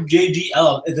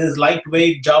LWJGL, it is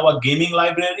lightweight Java gaming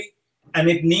library, and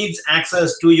it needs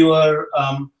access to your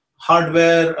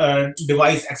hardware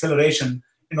device acceleration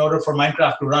in order for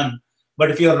Minecraft to run.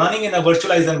 But if you're running in a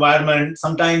virtualized environment,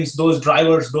 sometimes those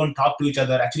drivers don't talk to each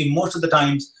other. Actually, most of the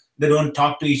times, they don't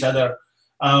talk to each other.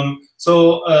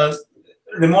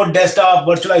 Remote desktop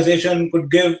virtualization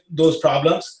could give those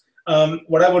problems.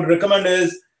 What I would recommend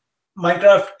is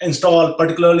Minecraft install,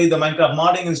 particularly the Minecraft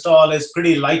modding install, is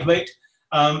pretty lightweight.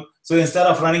 So instead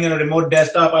of running in a remote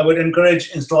desktop, I would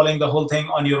encourage installing the whole thing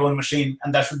on your own machine,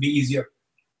 and that should be easier.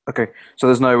 Okay, so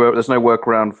there's no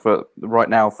workaround for right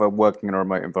now for working in a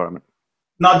remote environment.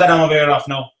 Not that I'm aware of,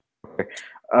 no. Okay.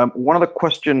 One other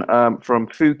question from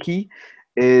Fuki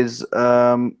is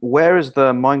where is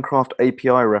the Minecraft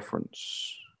API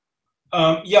reference?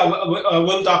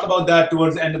 We'll talk about that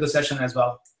towards the end of the session as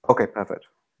well. Okay, perfect.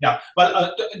 Yeah,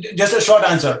 well, just a short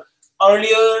answer.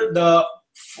 Earlier, the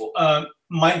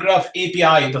Minecraft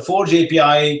API, the Forge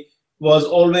API, was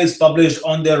always published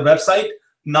on their website.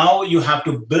 Now you have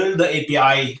to build the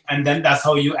API, and then that's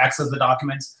how you access the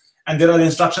documents. And there are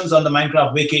instructions on the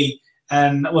Minecraft wiki,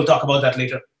 and we'll talk about that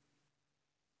later.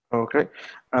 Okay,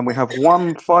 and we have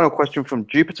one final question from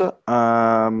Jupiter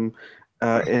in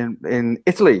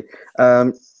Italy,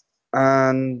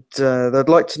 and they'd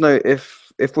like to know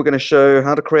if we're going to show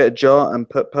how to create a jar and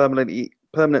put permanently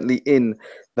in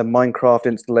the Minecraft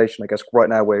installation. I guess right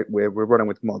now we're running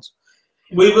with mods.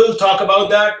 We will talk about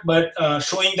that, but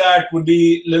showing that would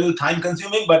be a little time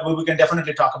consuming, but we can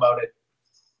definitely talk about it.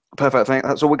 Perfect.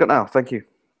 That's all we got now. Thank you.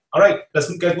 All right, let's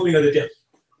get moving, Aditya.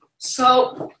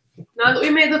 So now that we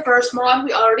made the first mod,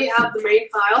 we already have the main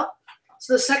file.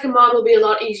 So the second mod will be a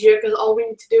lot easier because all we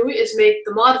need to do is make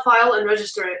the mod file and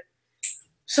register it.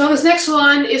 So this next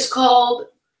one is called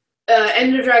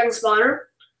Ender Dragon Spawner.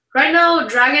 Right now,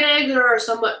 dragon eggs are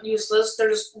somewhat useless.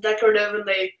 They're just decorative and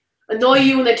they annoy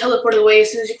you when they teleport away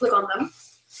as soon as you click on them.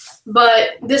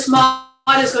 But this mod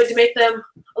is going to make them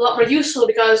a lot more useful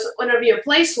because whenever you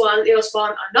place one, it'll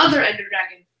spawn another Ender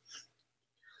Dragon.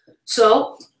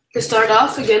 So to start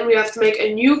off, again, we have to make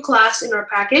a new class in our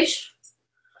package.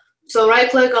 So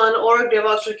right-click on org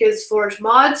DevOps for Kids Forge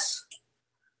Mods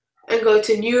and go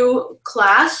to New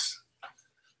Class.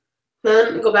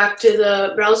 Then go back to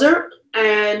the browser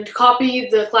and copy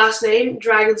the class name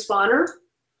Dragon Spawner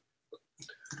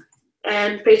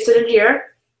and paste it in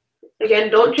here. Again,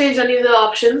 don't change any of the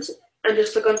options and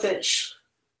just click on Finish.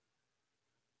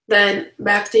 Then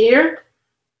back to here,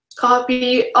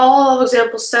 copy all of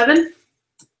example 7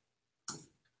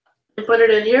 and put it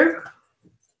in here.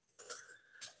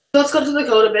 So let's go to the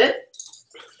code a bit.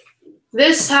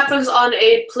 This happens on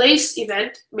a place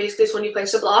event. Basically, it's when you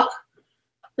place a block.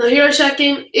 Now here we're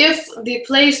checking if the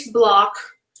placed block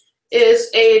is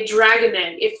a dragon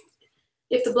egg.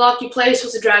 If the block you placed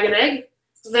was a dragon egg,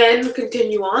 then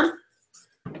continue on.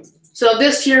 So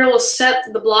this here will set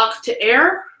the block to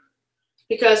air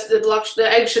because the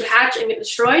egg should hatch and get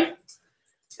destroyed.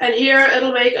 And here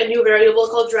it'll make a new variable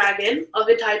called dragon of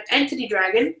the type entity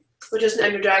dragon, which is an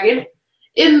ender dragon,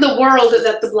 in the world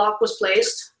that the block was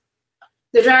placed.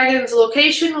 The dragon's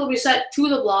location will be set to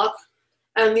the block,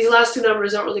 and these last two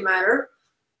numbers don't really matter.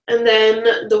 And then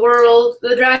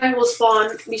the dragon will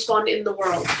be spawned in the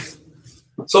world.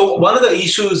 So one of the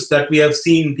issues that we have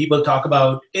seen people talk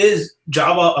about is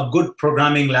Java a good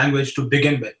programming language to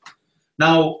begin with?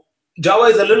 Now, Java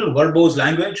is a little verbose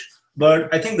language,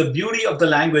 but I think the beauty of the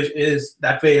language is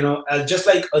that way, just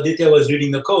like Aditya was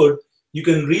reading the code, you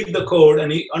can read the code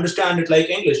and you understand it like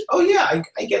English. Oh yeah,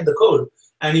 I get the code.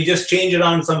 And you just change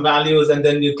around some values and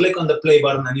then you click on the play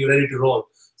button and you're ready to roll.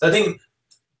 So I think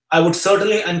I would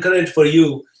certainly encourage for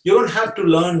you don't have to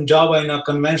learn Java in a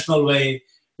conventional way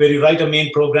where you write a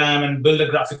main program and build a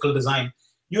graphical design.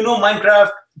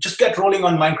 Minecraft, just get rolling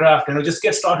on Minecraft, just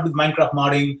get started with Minecraft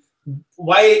modding.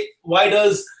 Why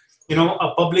does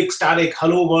a public static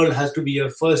hello world has to be your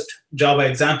first Java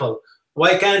example?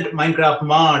 Why can't Minecraft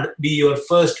mod be your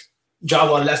first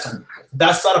Java lesson?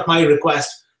 That's sort of my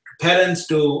request to parents,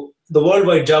 to the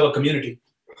worldwide Java community.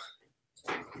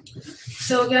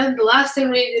 So again, the last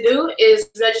thing we need to do is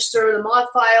register the mod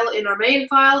file in our main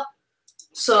file.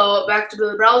 So back to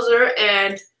the browser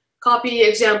and copy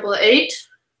example 8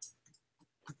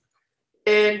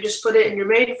 and just put it in your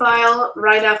main file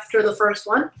right after the first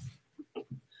one.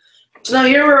 So now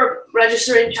here we're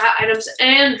registering chat items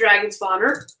and dragon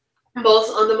spawner, both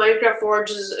on the Minecraft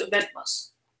Forge's event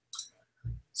bus.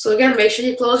 So again, make sure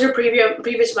you close your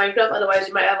previous Minecraft, otherwise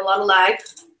you might have a lot of lag.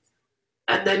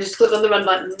 And then just click on the run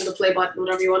button, the play button,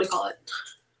 whatever you want to call it.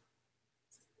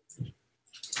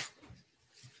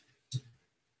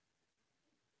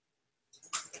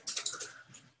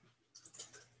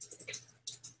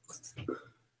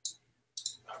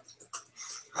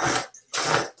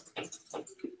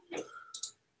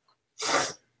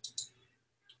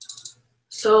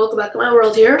 So go back to my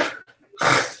world here.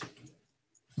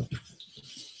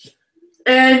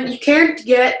 And you can't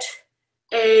get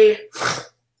a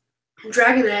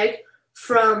dragon egg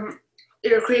from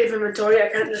your creative inventory. I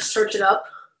can't just search it up.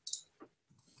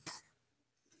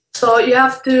 So you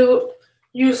have to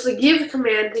use the give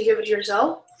command to give it to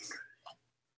yourself.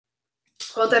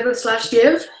 So I'll type in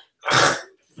 /give.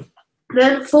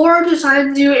 Then Forge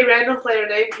assigns you a random player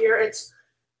name. Here it's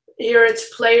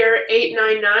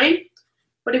player899.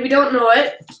 But if you don't know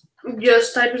it,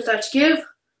 just type in /give,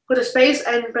 put a space,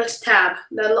 and press tab.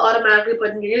 That'll automatically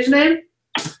put in your username.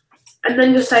 And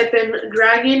then just type in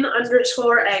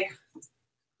dragon_egg.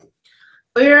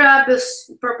 So here I have this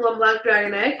purple and black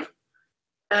dragon egg.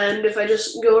 And if I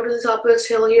just go to the top of this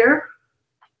hill here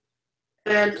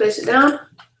and place it down,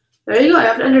 there you go, I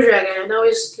have an ender dragon. And now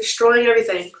he's destroying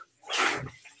everything.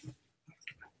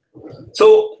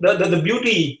 So the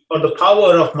beauty or the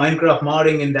power of Minecraft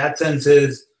modding in that sense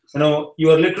is, you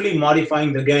are literally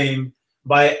modifying the game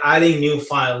by adding new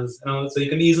files. So you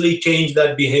can easily change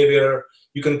that behavior.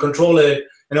 You can control it.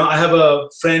 I have a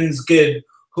friend's kid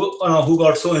who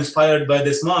got so inspired by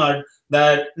this mod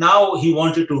that now he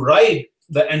wanted to ride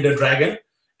the ender dragon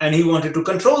and he wanted to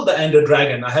control the ender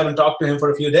dragon. I haven't talked to him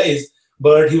for a few days,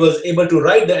 but he was able to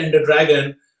ride the ender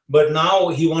dragon, but now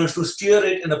he wants to steer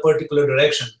it in a particular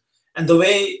direction. And the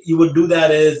way you would do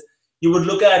that is you would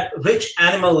look at which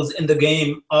animals in the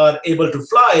game are able to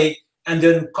fly and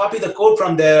then copy the code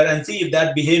from there and see if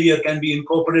that behavior can be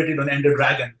incorporated on ender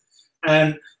dragon.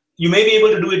 And you may be able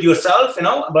to do it yourself,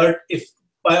 but if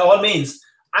by all means,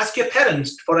 ask your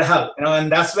parents for a help,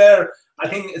 and that's where I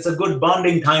think it's a good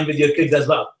bonding time with your kids as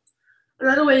well.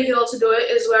 Another way you can also do it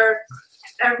is where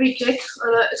every tick,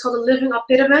 it's called a living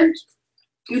update event,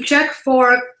 you check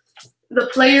for the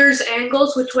player's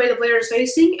angles, which way the player is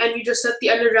facing, and you just set the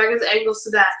ender dragon's angles to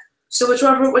that. So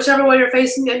whichever way you're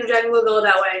facing, the ender dragon will go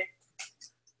that way.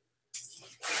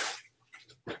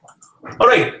 All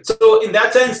right, so in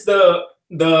that sense, the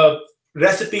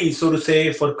recipe, so to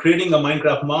say, for creating a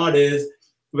Minecraft mod is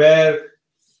where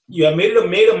you have made a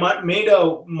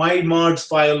my mods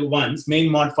file once, main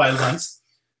mod file once,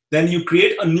 then you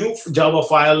create a new Java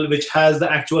file which has the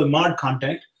actual mod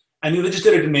content, and you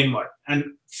register it in main mod. And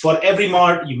for every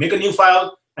mod, you make a new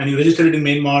file and you register it in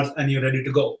main mods, and you're ready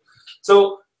to go.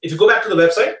 So if you go back to the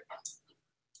website,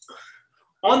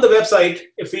 on the website,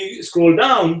 if we scroll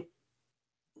down,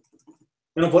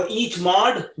 for each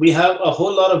mod, we have a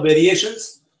whole lot of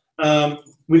variations. We're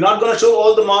not going to show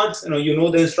all the mods. You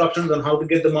know the instructions on how to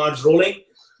get the mods rolling.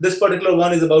 This particular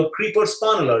one is about creeper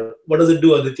spawn alert. What does it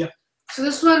do, Aditya? So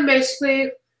this one basically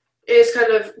is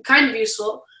kind of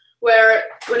useful, where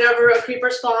whenever a creeper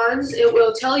spawns, it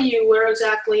will tell you where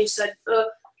exactly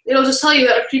it'll just tell you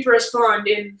that a creeper has spawned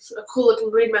in a cool looking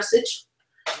green message.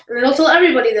 And it'll tell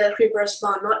everybody that a creeper has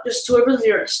spawned, not just whoever's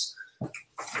nearest.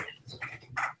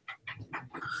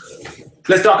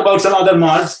 Let's talk about some other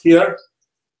mods here.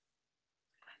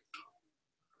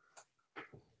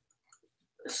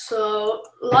 So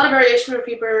a lot of variation of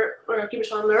creeper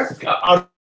spawner. Are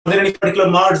there any particular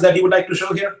mods that you would like to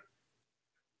show here?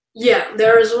 Yeah,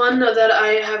 there is one that I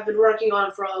have been working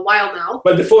on for a while now.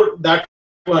 But before that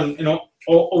one,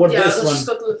 over this one. Yeah, let's just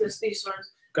go through these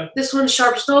ones. Okay. This one's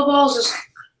sharp snowballs, just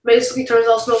basically turns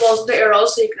all snowballs into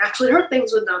arrows, so you can actually hurt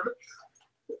things with them.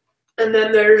 And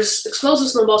then there's explosive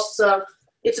snowballs.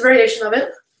 It's a variation of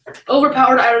it.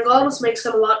 Overpowered iron golems makes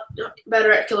them a lot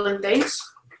better at killing things.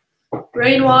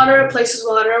 Rainwater places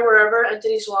water wherever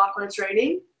entities walk when it's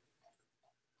raining.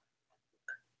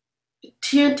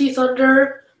 TNT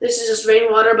thunder. This is just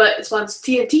rainwater, but it spawns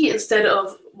TNT instead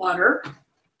of water.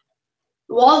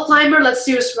 Wall climber lets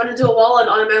you just run into a wall and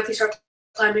automatically start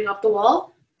climbing up the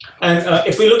wall. And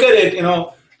if we look at it,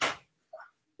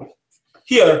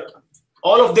 here,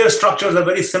 all of their structures are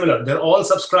very similar. They're all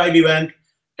subscribe event.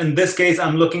 In this case,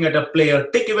 I'm looking at a player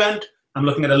tick event. I'm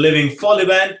looking at a living fall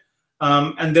event.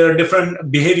 And there are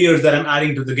different behaviors that I'm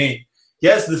adding to the game.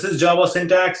 Yes, this is Java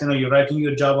syntax. You're writing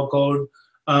your Java code.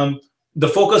 The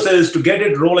focus is to get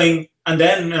it rolling, and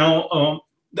then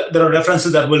there are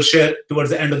references that we'll share towards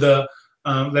the end of the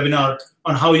webinar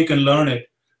on how you can learn it.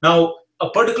 Now, a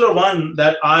particular one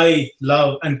that I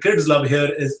love and kids love here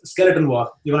is skeleton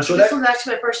walk. You want to show that? This one's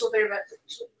actually my personal favorite.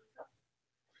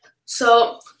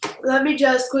 So let me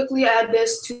just quickly add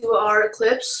this to our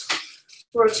Eclipse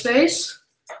workspace.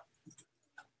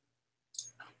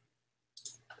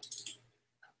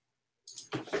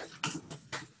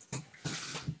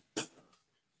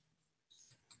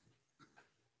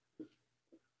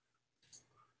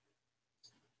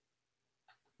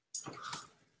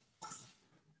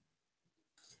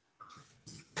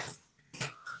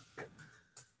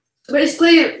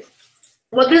 Basically,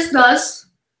 what this does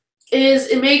is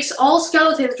it makes all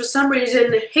skeletons, for some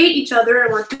reason, hate each other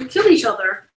and want to kill each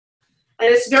other. And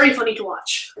it's very funny to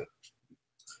watch.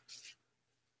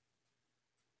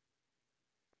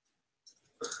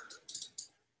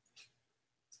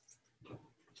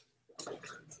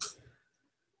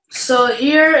 So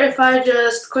here, if I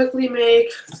just quickly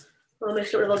I'll make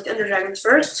sure we look at Ender Dragons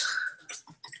first.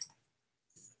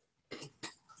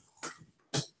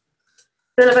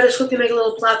 Then if I just quickly make a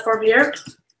little platform here.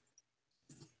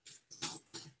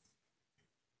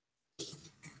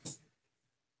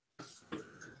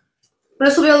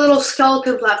 This will be a little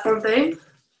skeleton platform thing.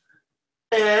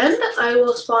 And I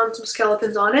will spawn some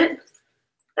skeletons on it.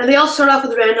 And they all start off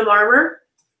with random armor.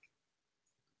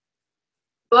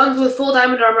 The ones with full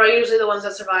diamond armor are usually the ones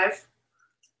that survive.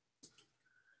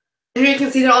 Here you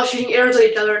can see they're all shooting arrows at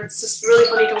each other, and it's just really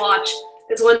funny to watch.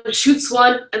 It's one shoots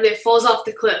one, and it falls off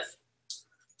the cliff.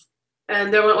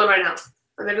 And there went one right now.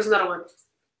 And there goes another one.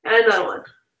 And another one.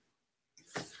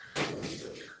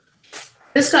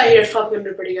 This guy here is probably going to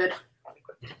do pretty good.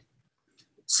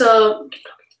 So,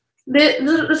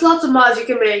 there's lots of mods you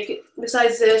can make.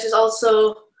 Besides this, there's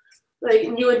also like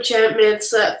new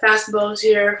enchantments, fast bows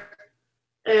here.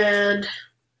 And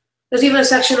there's even a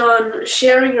section on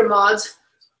sharing your mods.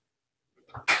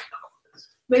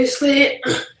 Basically,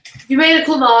 if you made a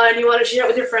cool mod and you want to share it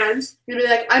with your friends, you're going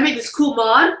to be like, I made this cool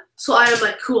mod, so I am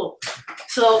like cool.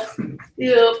 So,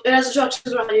 it has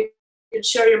instructions on how you can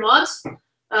share your mods.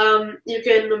 You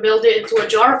can build it into a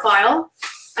jar file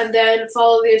and then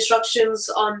follow the instructions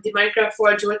on the Minecraft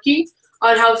Forge wiki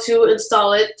on how to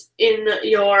install it in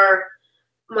your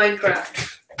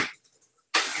Minecraft.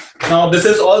 Now, this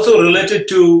is also related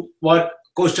to what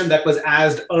question that was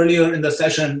asked earlier in the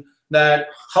session, that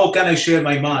how can I share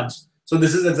my mods? So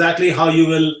this is exactly how you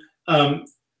will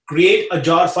create a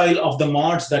jar file of the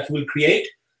mods that you will create,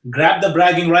 grab the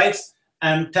bragging rights,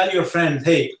 and tell your friends,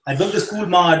 hey, I built this cool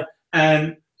mod,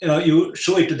 and you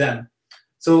show it to them.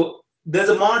 So there's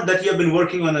a mod that you have been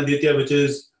working on, Aditya, which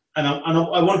is, and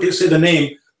I won't say the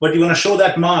name, but you want to show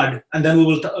that mod, and then we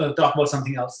will talk about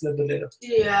something else a little bit later.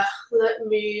 Yeah, let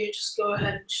me just go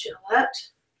ahead and show that.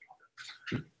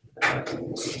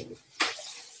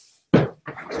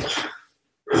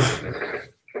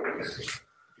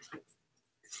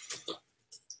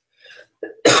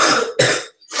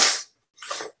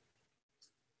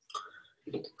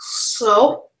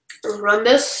 So, I'll run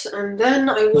this, and then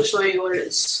I will show you what it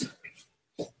is.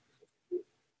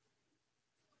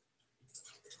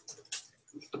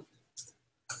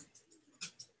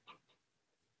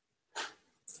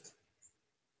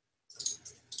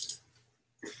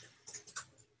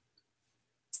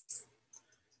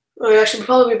 It actually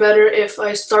probably be better if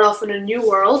I start off in a new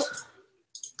world.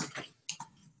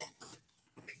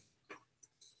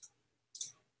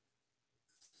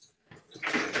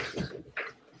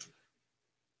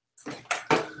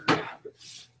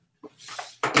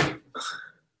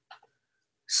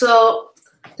 So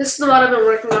this is the mod I've been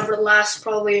working on for the last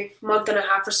probably month and a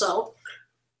half or so.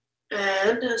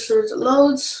 And as soon as it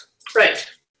loads, right.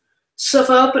 So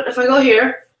if I go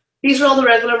here, these are all the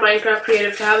regular Minecraft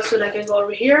creative tabs, so I can go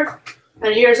over here,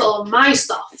 and here's all of my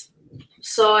stuff.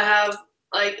 So I have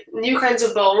like new kinds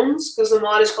of bones, because the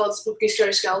mod is called Spooky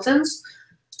Scary Skeletons.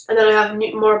 And then I have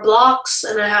more blocks,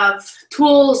 and I have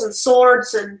tools and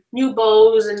swords and new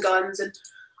bows and guns and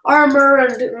armor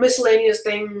and miscellaneous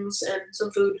things and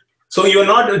some food. So you're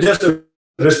not just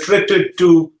restricted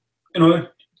to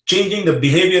changing the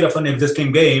behavior of an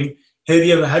existing game. Here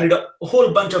you have added a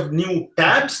whole bunch of new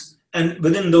tabs, and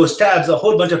within those tabs, a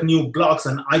whole bunch of new blocks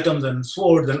and items and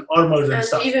swords and armors and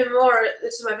stuff. And even more,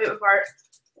 this is my favorite part,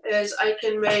 is I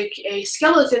can make a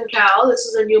skeleton cow. This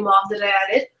is a new mob that I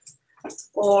added.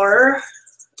 Or,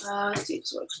 let's see if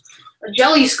this works. A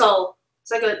jelly skull. It's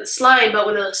like a slime, but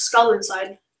with a skull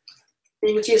inside. And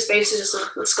you can see his face is just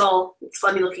a skull. It's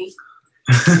funny looking.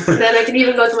 And then I can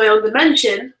even go to my own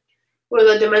dimension with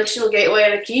a dimensional gateway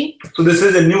and a key. So this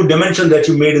is a new dimension that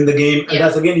you made in the game, and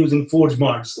that's again using Forge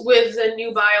mods. With a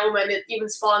new biome, and it even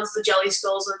spawns the jelly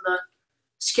skulls and the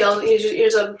skeleton.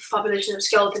 Here's a population of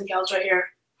skeleton cows right here.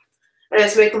 And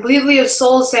it's made completely of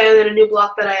soul sand and a new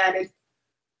block that I added.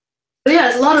 But yeah,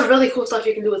 there's a lot of really cool stuff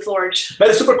you can do with Forge. That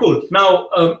is super cool. Now,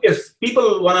 if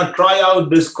people want to try out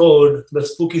this code, the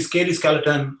Spooky Scary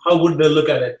Skeleton, how would they look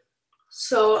at it?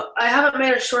 So I haven't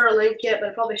made a shorter link yet, but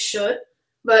I probably should.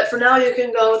 But for now, you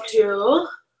can go to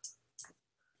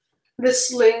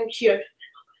this link here.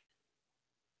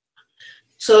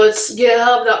 So it's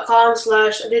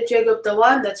github.com/Aditya Gupta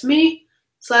 1, that's me,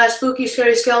 /Spooky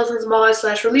Scary Skeletons mod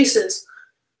 /releases.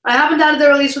 I haven't added the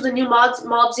release with the new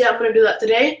mobs yet. I'm going to do that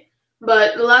today.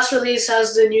 But the last release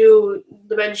has the new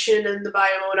dimension and the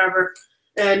biome or whatever.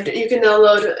 And you can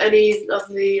download any of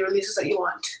the releases that you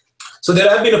want. So there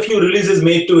have been a few releases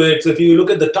made to it. So if you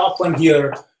look at the top one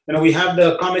here, we have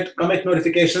the commit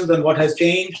notifications and what has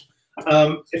changed.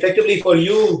 Effectively, for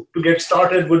you to get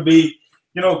started would be,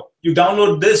 you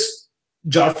download this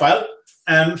jar file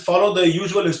and follow the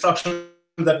usual instructions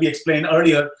that we explained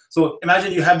earlier. So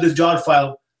imagine you have this jar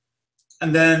file,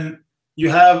 and then you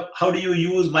have how do you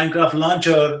use Minecraft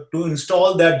Launcher to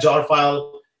install that jar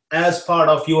file as part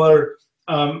of your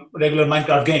regular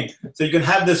Minecraft game. So you can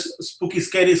have this Spooky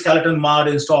Scary Skeleton mod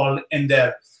installed in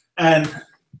there. And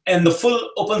the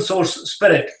full open source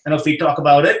spirit, if we talk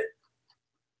about it,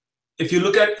 if you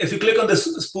click on this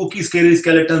Spooky Scary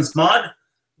Skeletons mod,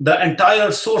 the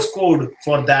entire source code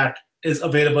for that is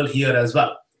available here as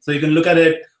well. So you can look at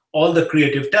it, all the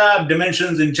creative tab,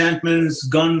 dimensions, enchantments,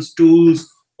 guns, tools,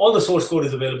 all the source code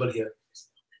is available here.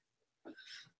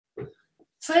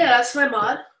 So yeah, that's my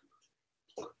mod.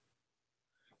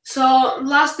 So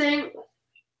last thing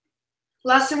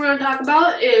we're going to talk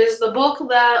about is the book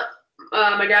that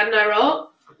my dad and I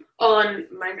wrote on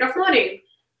Minecraft modding.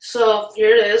 So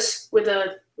here it is with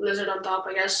a lizard on top,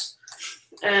 I guess.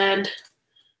 And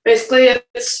basically,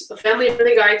 it's a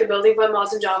family-friendly guide to building fun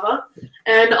mods in Java.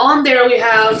 And on there, we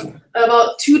have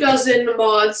about 24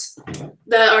 mods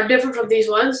that are different from these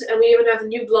ones. And we even have a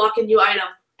new block and new item.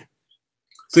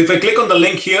 So if I click on the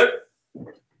link here,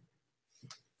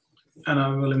 and I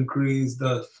will increase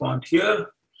the font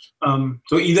here.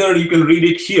 So either you can read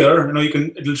it here,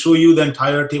 it'll show you the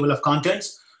entire table of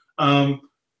contents.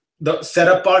 The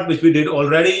setup part, which we did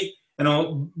already,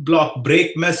 block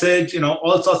break message,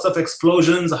 all sorts of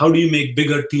explosions. How do you make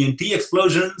bigger TNT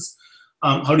explosions?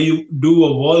 How do you do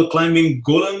a wall climbing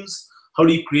golems? How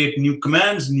do you create new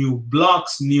commands, new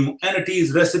blocks, new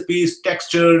entities, recipes,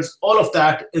 textures? All of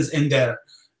that is in there.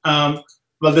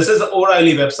 Well, this is the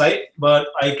O'Reilly website, but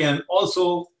I can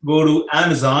also go to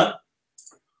Amazon.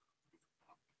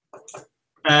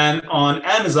 And on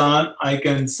Amazon, I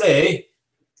can say,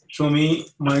 show me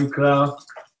Minecraft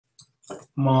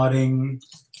modding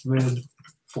with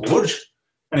Forge.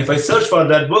 And if I search for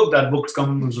that book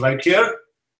comes right here.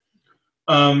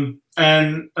 And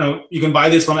you can buy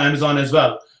this from Amazon as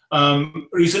well.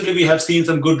 Recently, we have seen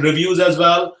some good reviews as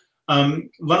well.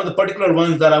 One of the particular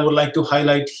ones that I would like to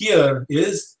highlight here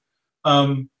is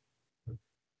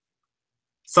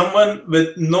someone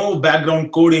with no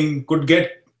background coding could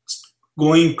get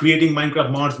going creating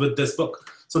Minecraft mods with this book.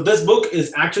 So this book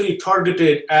is actually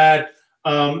targeted at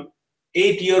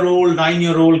 8-year-old,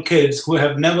 9-year-old kids who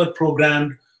have never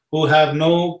programmed, who have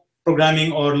no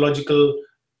programming or logical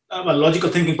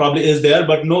thinking probably is there,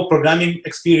 but no programming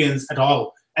experience at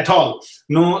all,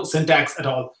 no syntax at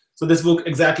all. So this book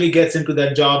exactly gets into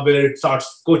that job where it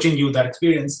starts coaching you that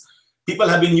experience. People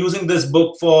have been using this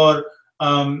book for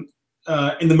in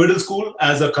the middle school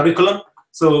as a curriculum.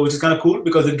 So which is kind of cool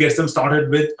because it gets them started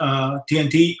with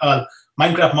TNT,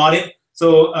 Minecraft modding.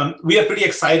 So we are pretty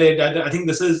excited. I think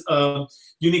this is a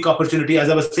unique opportunity. As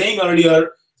I was saying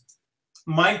earlier,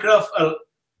 Minecraft,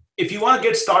 if you want to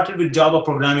get started with Java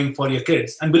programming for your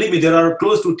kids, and believe me, there are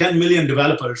close to 10 million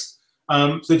developers.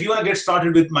 So if you want to get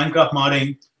started with Minecraft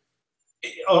modding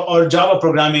or Java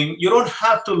programming, you don't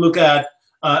have to look at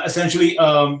essentially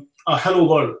a hello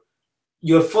world.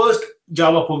 Your first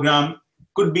Java program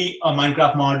could be a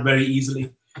Minecraft mod very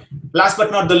easily. Last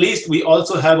but not the least, we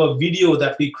also have a video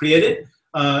that we created.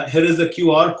 Here is the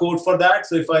QR code for that.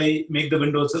 So if I make the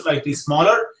window slightly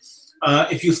smaller,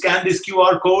 if you scan this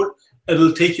QR code,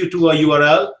 it'll take you to a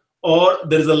URL, or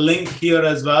there's a link here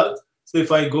as well. So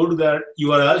if I go to that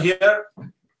URL here,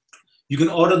 you can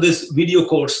order this video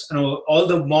course. All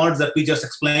the mods that we just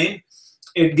explained.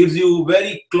 It gives you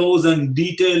very close and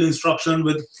detailed instruction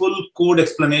with full code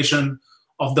explanation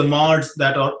of the mods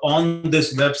that are on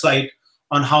this website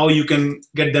on how you can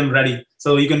get them ready.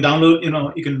 So you can download,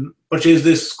 you can purchase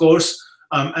this course.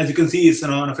 As you can see, it's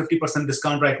on a 50%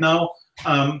 discount right now.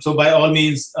 So by all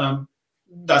means,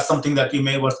 that's something that you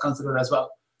may want to consider as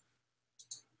well.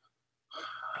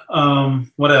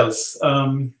 What else?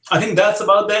 I think that's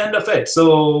about the end of it.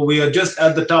 So we are just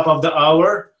at the top of the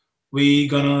hour. We're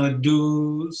gonna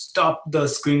stop the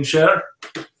screen share,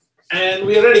 and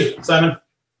we are ready, Simon.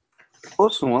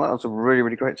 Awesome. Well, that was a really,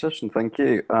 really great session. Thank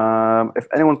you. If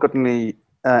anyone's got any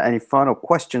final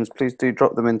questions, please do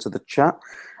drop them into the chat.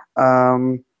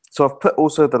 So I've put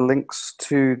also the links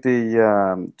to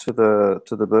the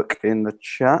book in the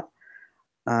chat.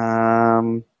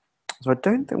 So I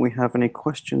don't think we have any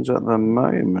questions at the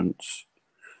moment.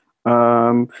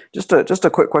 Just a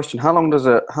quick question. How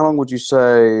long would you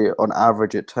say on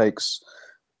average it takes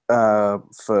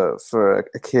for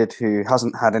a kid who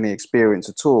hasn't had any experience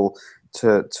at all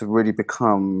to really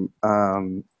become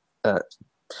kind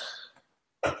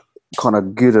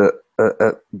of good at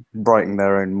writing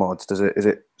their own mods? Is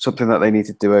it something that they need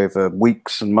to do over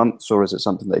weeks and months, or is it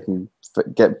something they can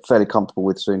get fairly comfortable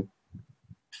with soon?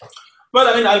 Well,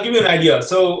 I mean, I'll give you an idea.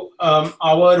 So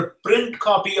our print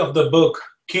copy of the book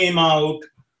came out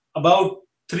about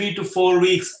 3 to 4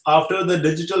 weeks after the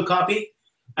digital copy.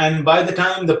 And by the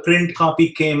time the print copy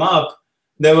came up,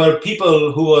 there were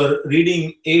people who were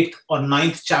reading 8th or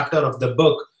 9th chapter of the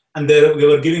book, and they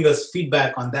were giving us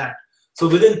feedback on that. So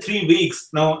within 3 weeks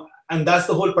now, and that's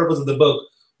the whole purpose of the book.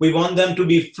 We want them to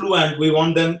be fluent. We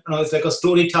want them, it's like a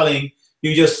storytelling.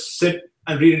 You just sit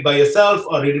and read it by yourself,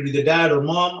 or read it with your dad or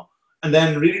mom, and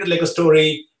then read it like a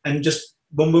story, and just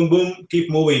boom, boom, boom, keep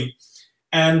moving.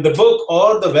 And the book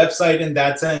or the website in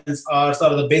that sense are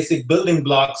sort of the basic building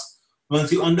blocks. Once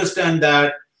you understand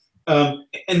that,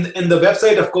 in the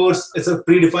website, of course, it's a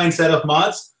predefined set of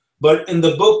mods, but in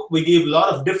the book, we give a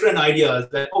lot of different ideas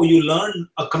that, oh, you learn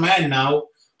a command now,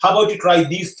 how about you try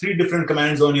these 3 different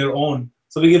commands on your own?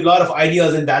 So we give a lot of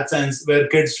ideas in that sense where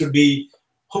kids should be,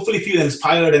 hopefully feel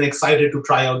inspired and excited to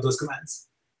try out those commands.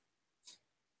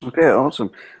 Okay,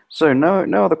 awesome. So no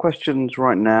other questions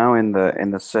right now in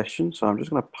the session. So I'm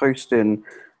just going to post in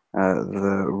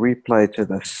the replay to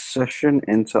the session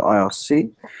into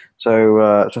IRC.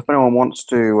 So if anyone wants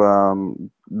to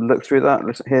look through that,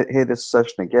 hear this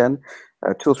session again,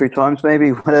 2 or 3 times maybe,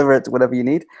 whatever you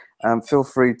need, feel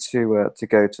free to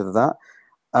go to that.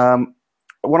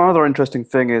 One other interesting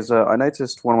thing is I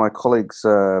noticed one of my colleagues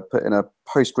put in a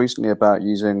post recently about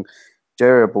using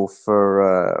Variable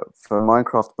for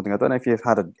Minecraft modding. I don't know if you've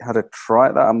had a try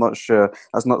at that. I'm not sure.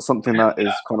 That's not something that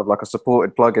is kind of like a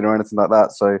supported plugin or anything like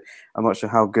that. So I'm not sure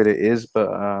how good it is. But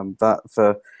that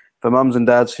for mums and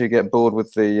dads who get bored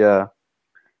with the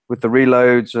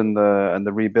reloads and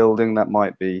the rebuilding, that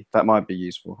might be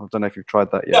useful. I don't know if you've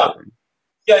tried that yet.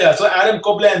 Yeah. So Adam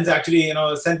Koblenz actually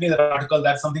sent me that article.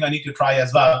 That's something I need to try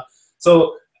as well.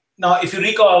 So now, if you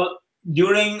recall,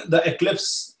 during the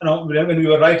Eclipse, when we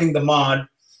were writing the mod,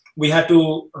 we had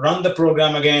to run the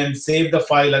program again, save the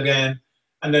file again,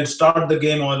 and then start the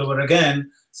game all over again.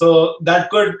 So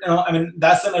that could,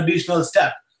 that's an additional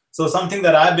step. So something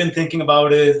that I've been thinking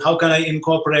about is how can I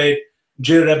incorporate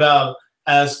JRebel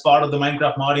as part of the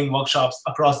Minecraft modding workshops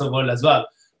across the world as well.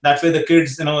 That way the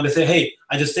kids, they say, hey,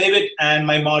 I just save it and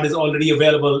my mod is already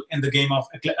available in the game of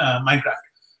Minecraft.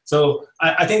 So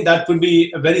I think that would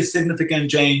be a very significant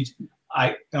change.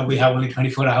 We have only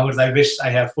 24 hours. I wish I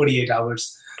had 48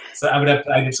 hours. So I would have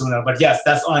tried it sooner. But yes,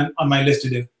 that's on my list to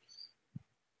do.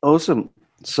 Awesome.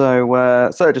 So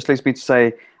it just leaves me to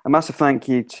say a massive thank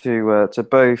you to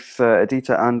both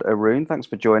Aditya and Arun. Thanks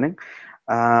for joining.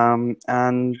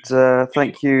 And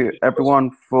thank you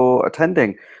everyone for for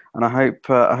attending, and I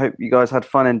hope you guys had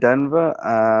fun in Denver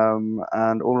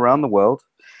and all around the world.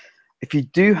 If you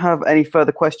do have any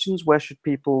further questions, where should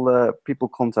people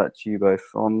contact you both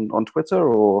on Twitter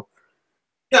or?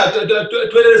 Yeah,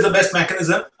 Twitter is the best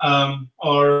mechanism,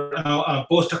 or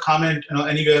post a comment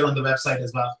anywhere on the website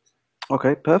as well.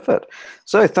 Okay, perfect.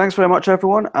 So thanks very much,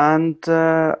 everyone, and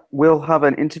we'll have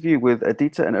an interview with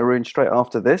Aditya and Arun straight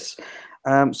after this.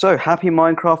 So happy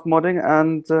Minecraft modding,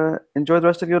 and enjoy the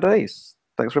rest of your days.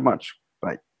 Thanks very much.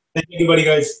 Bye. Thank you, everybody,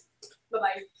 guys.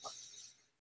 Bye-bye.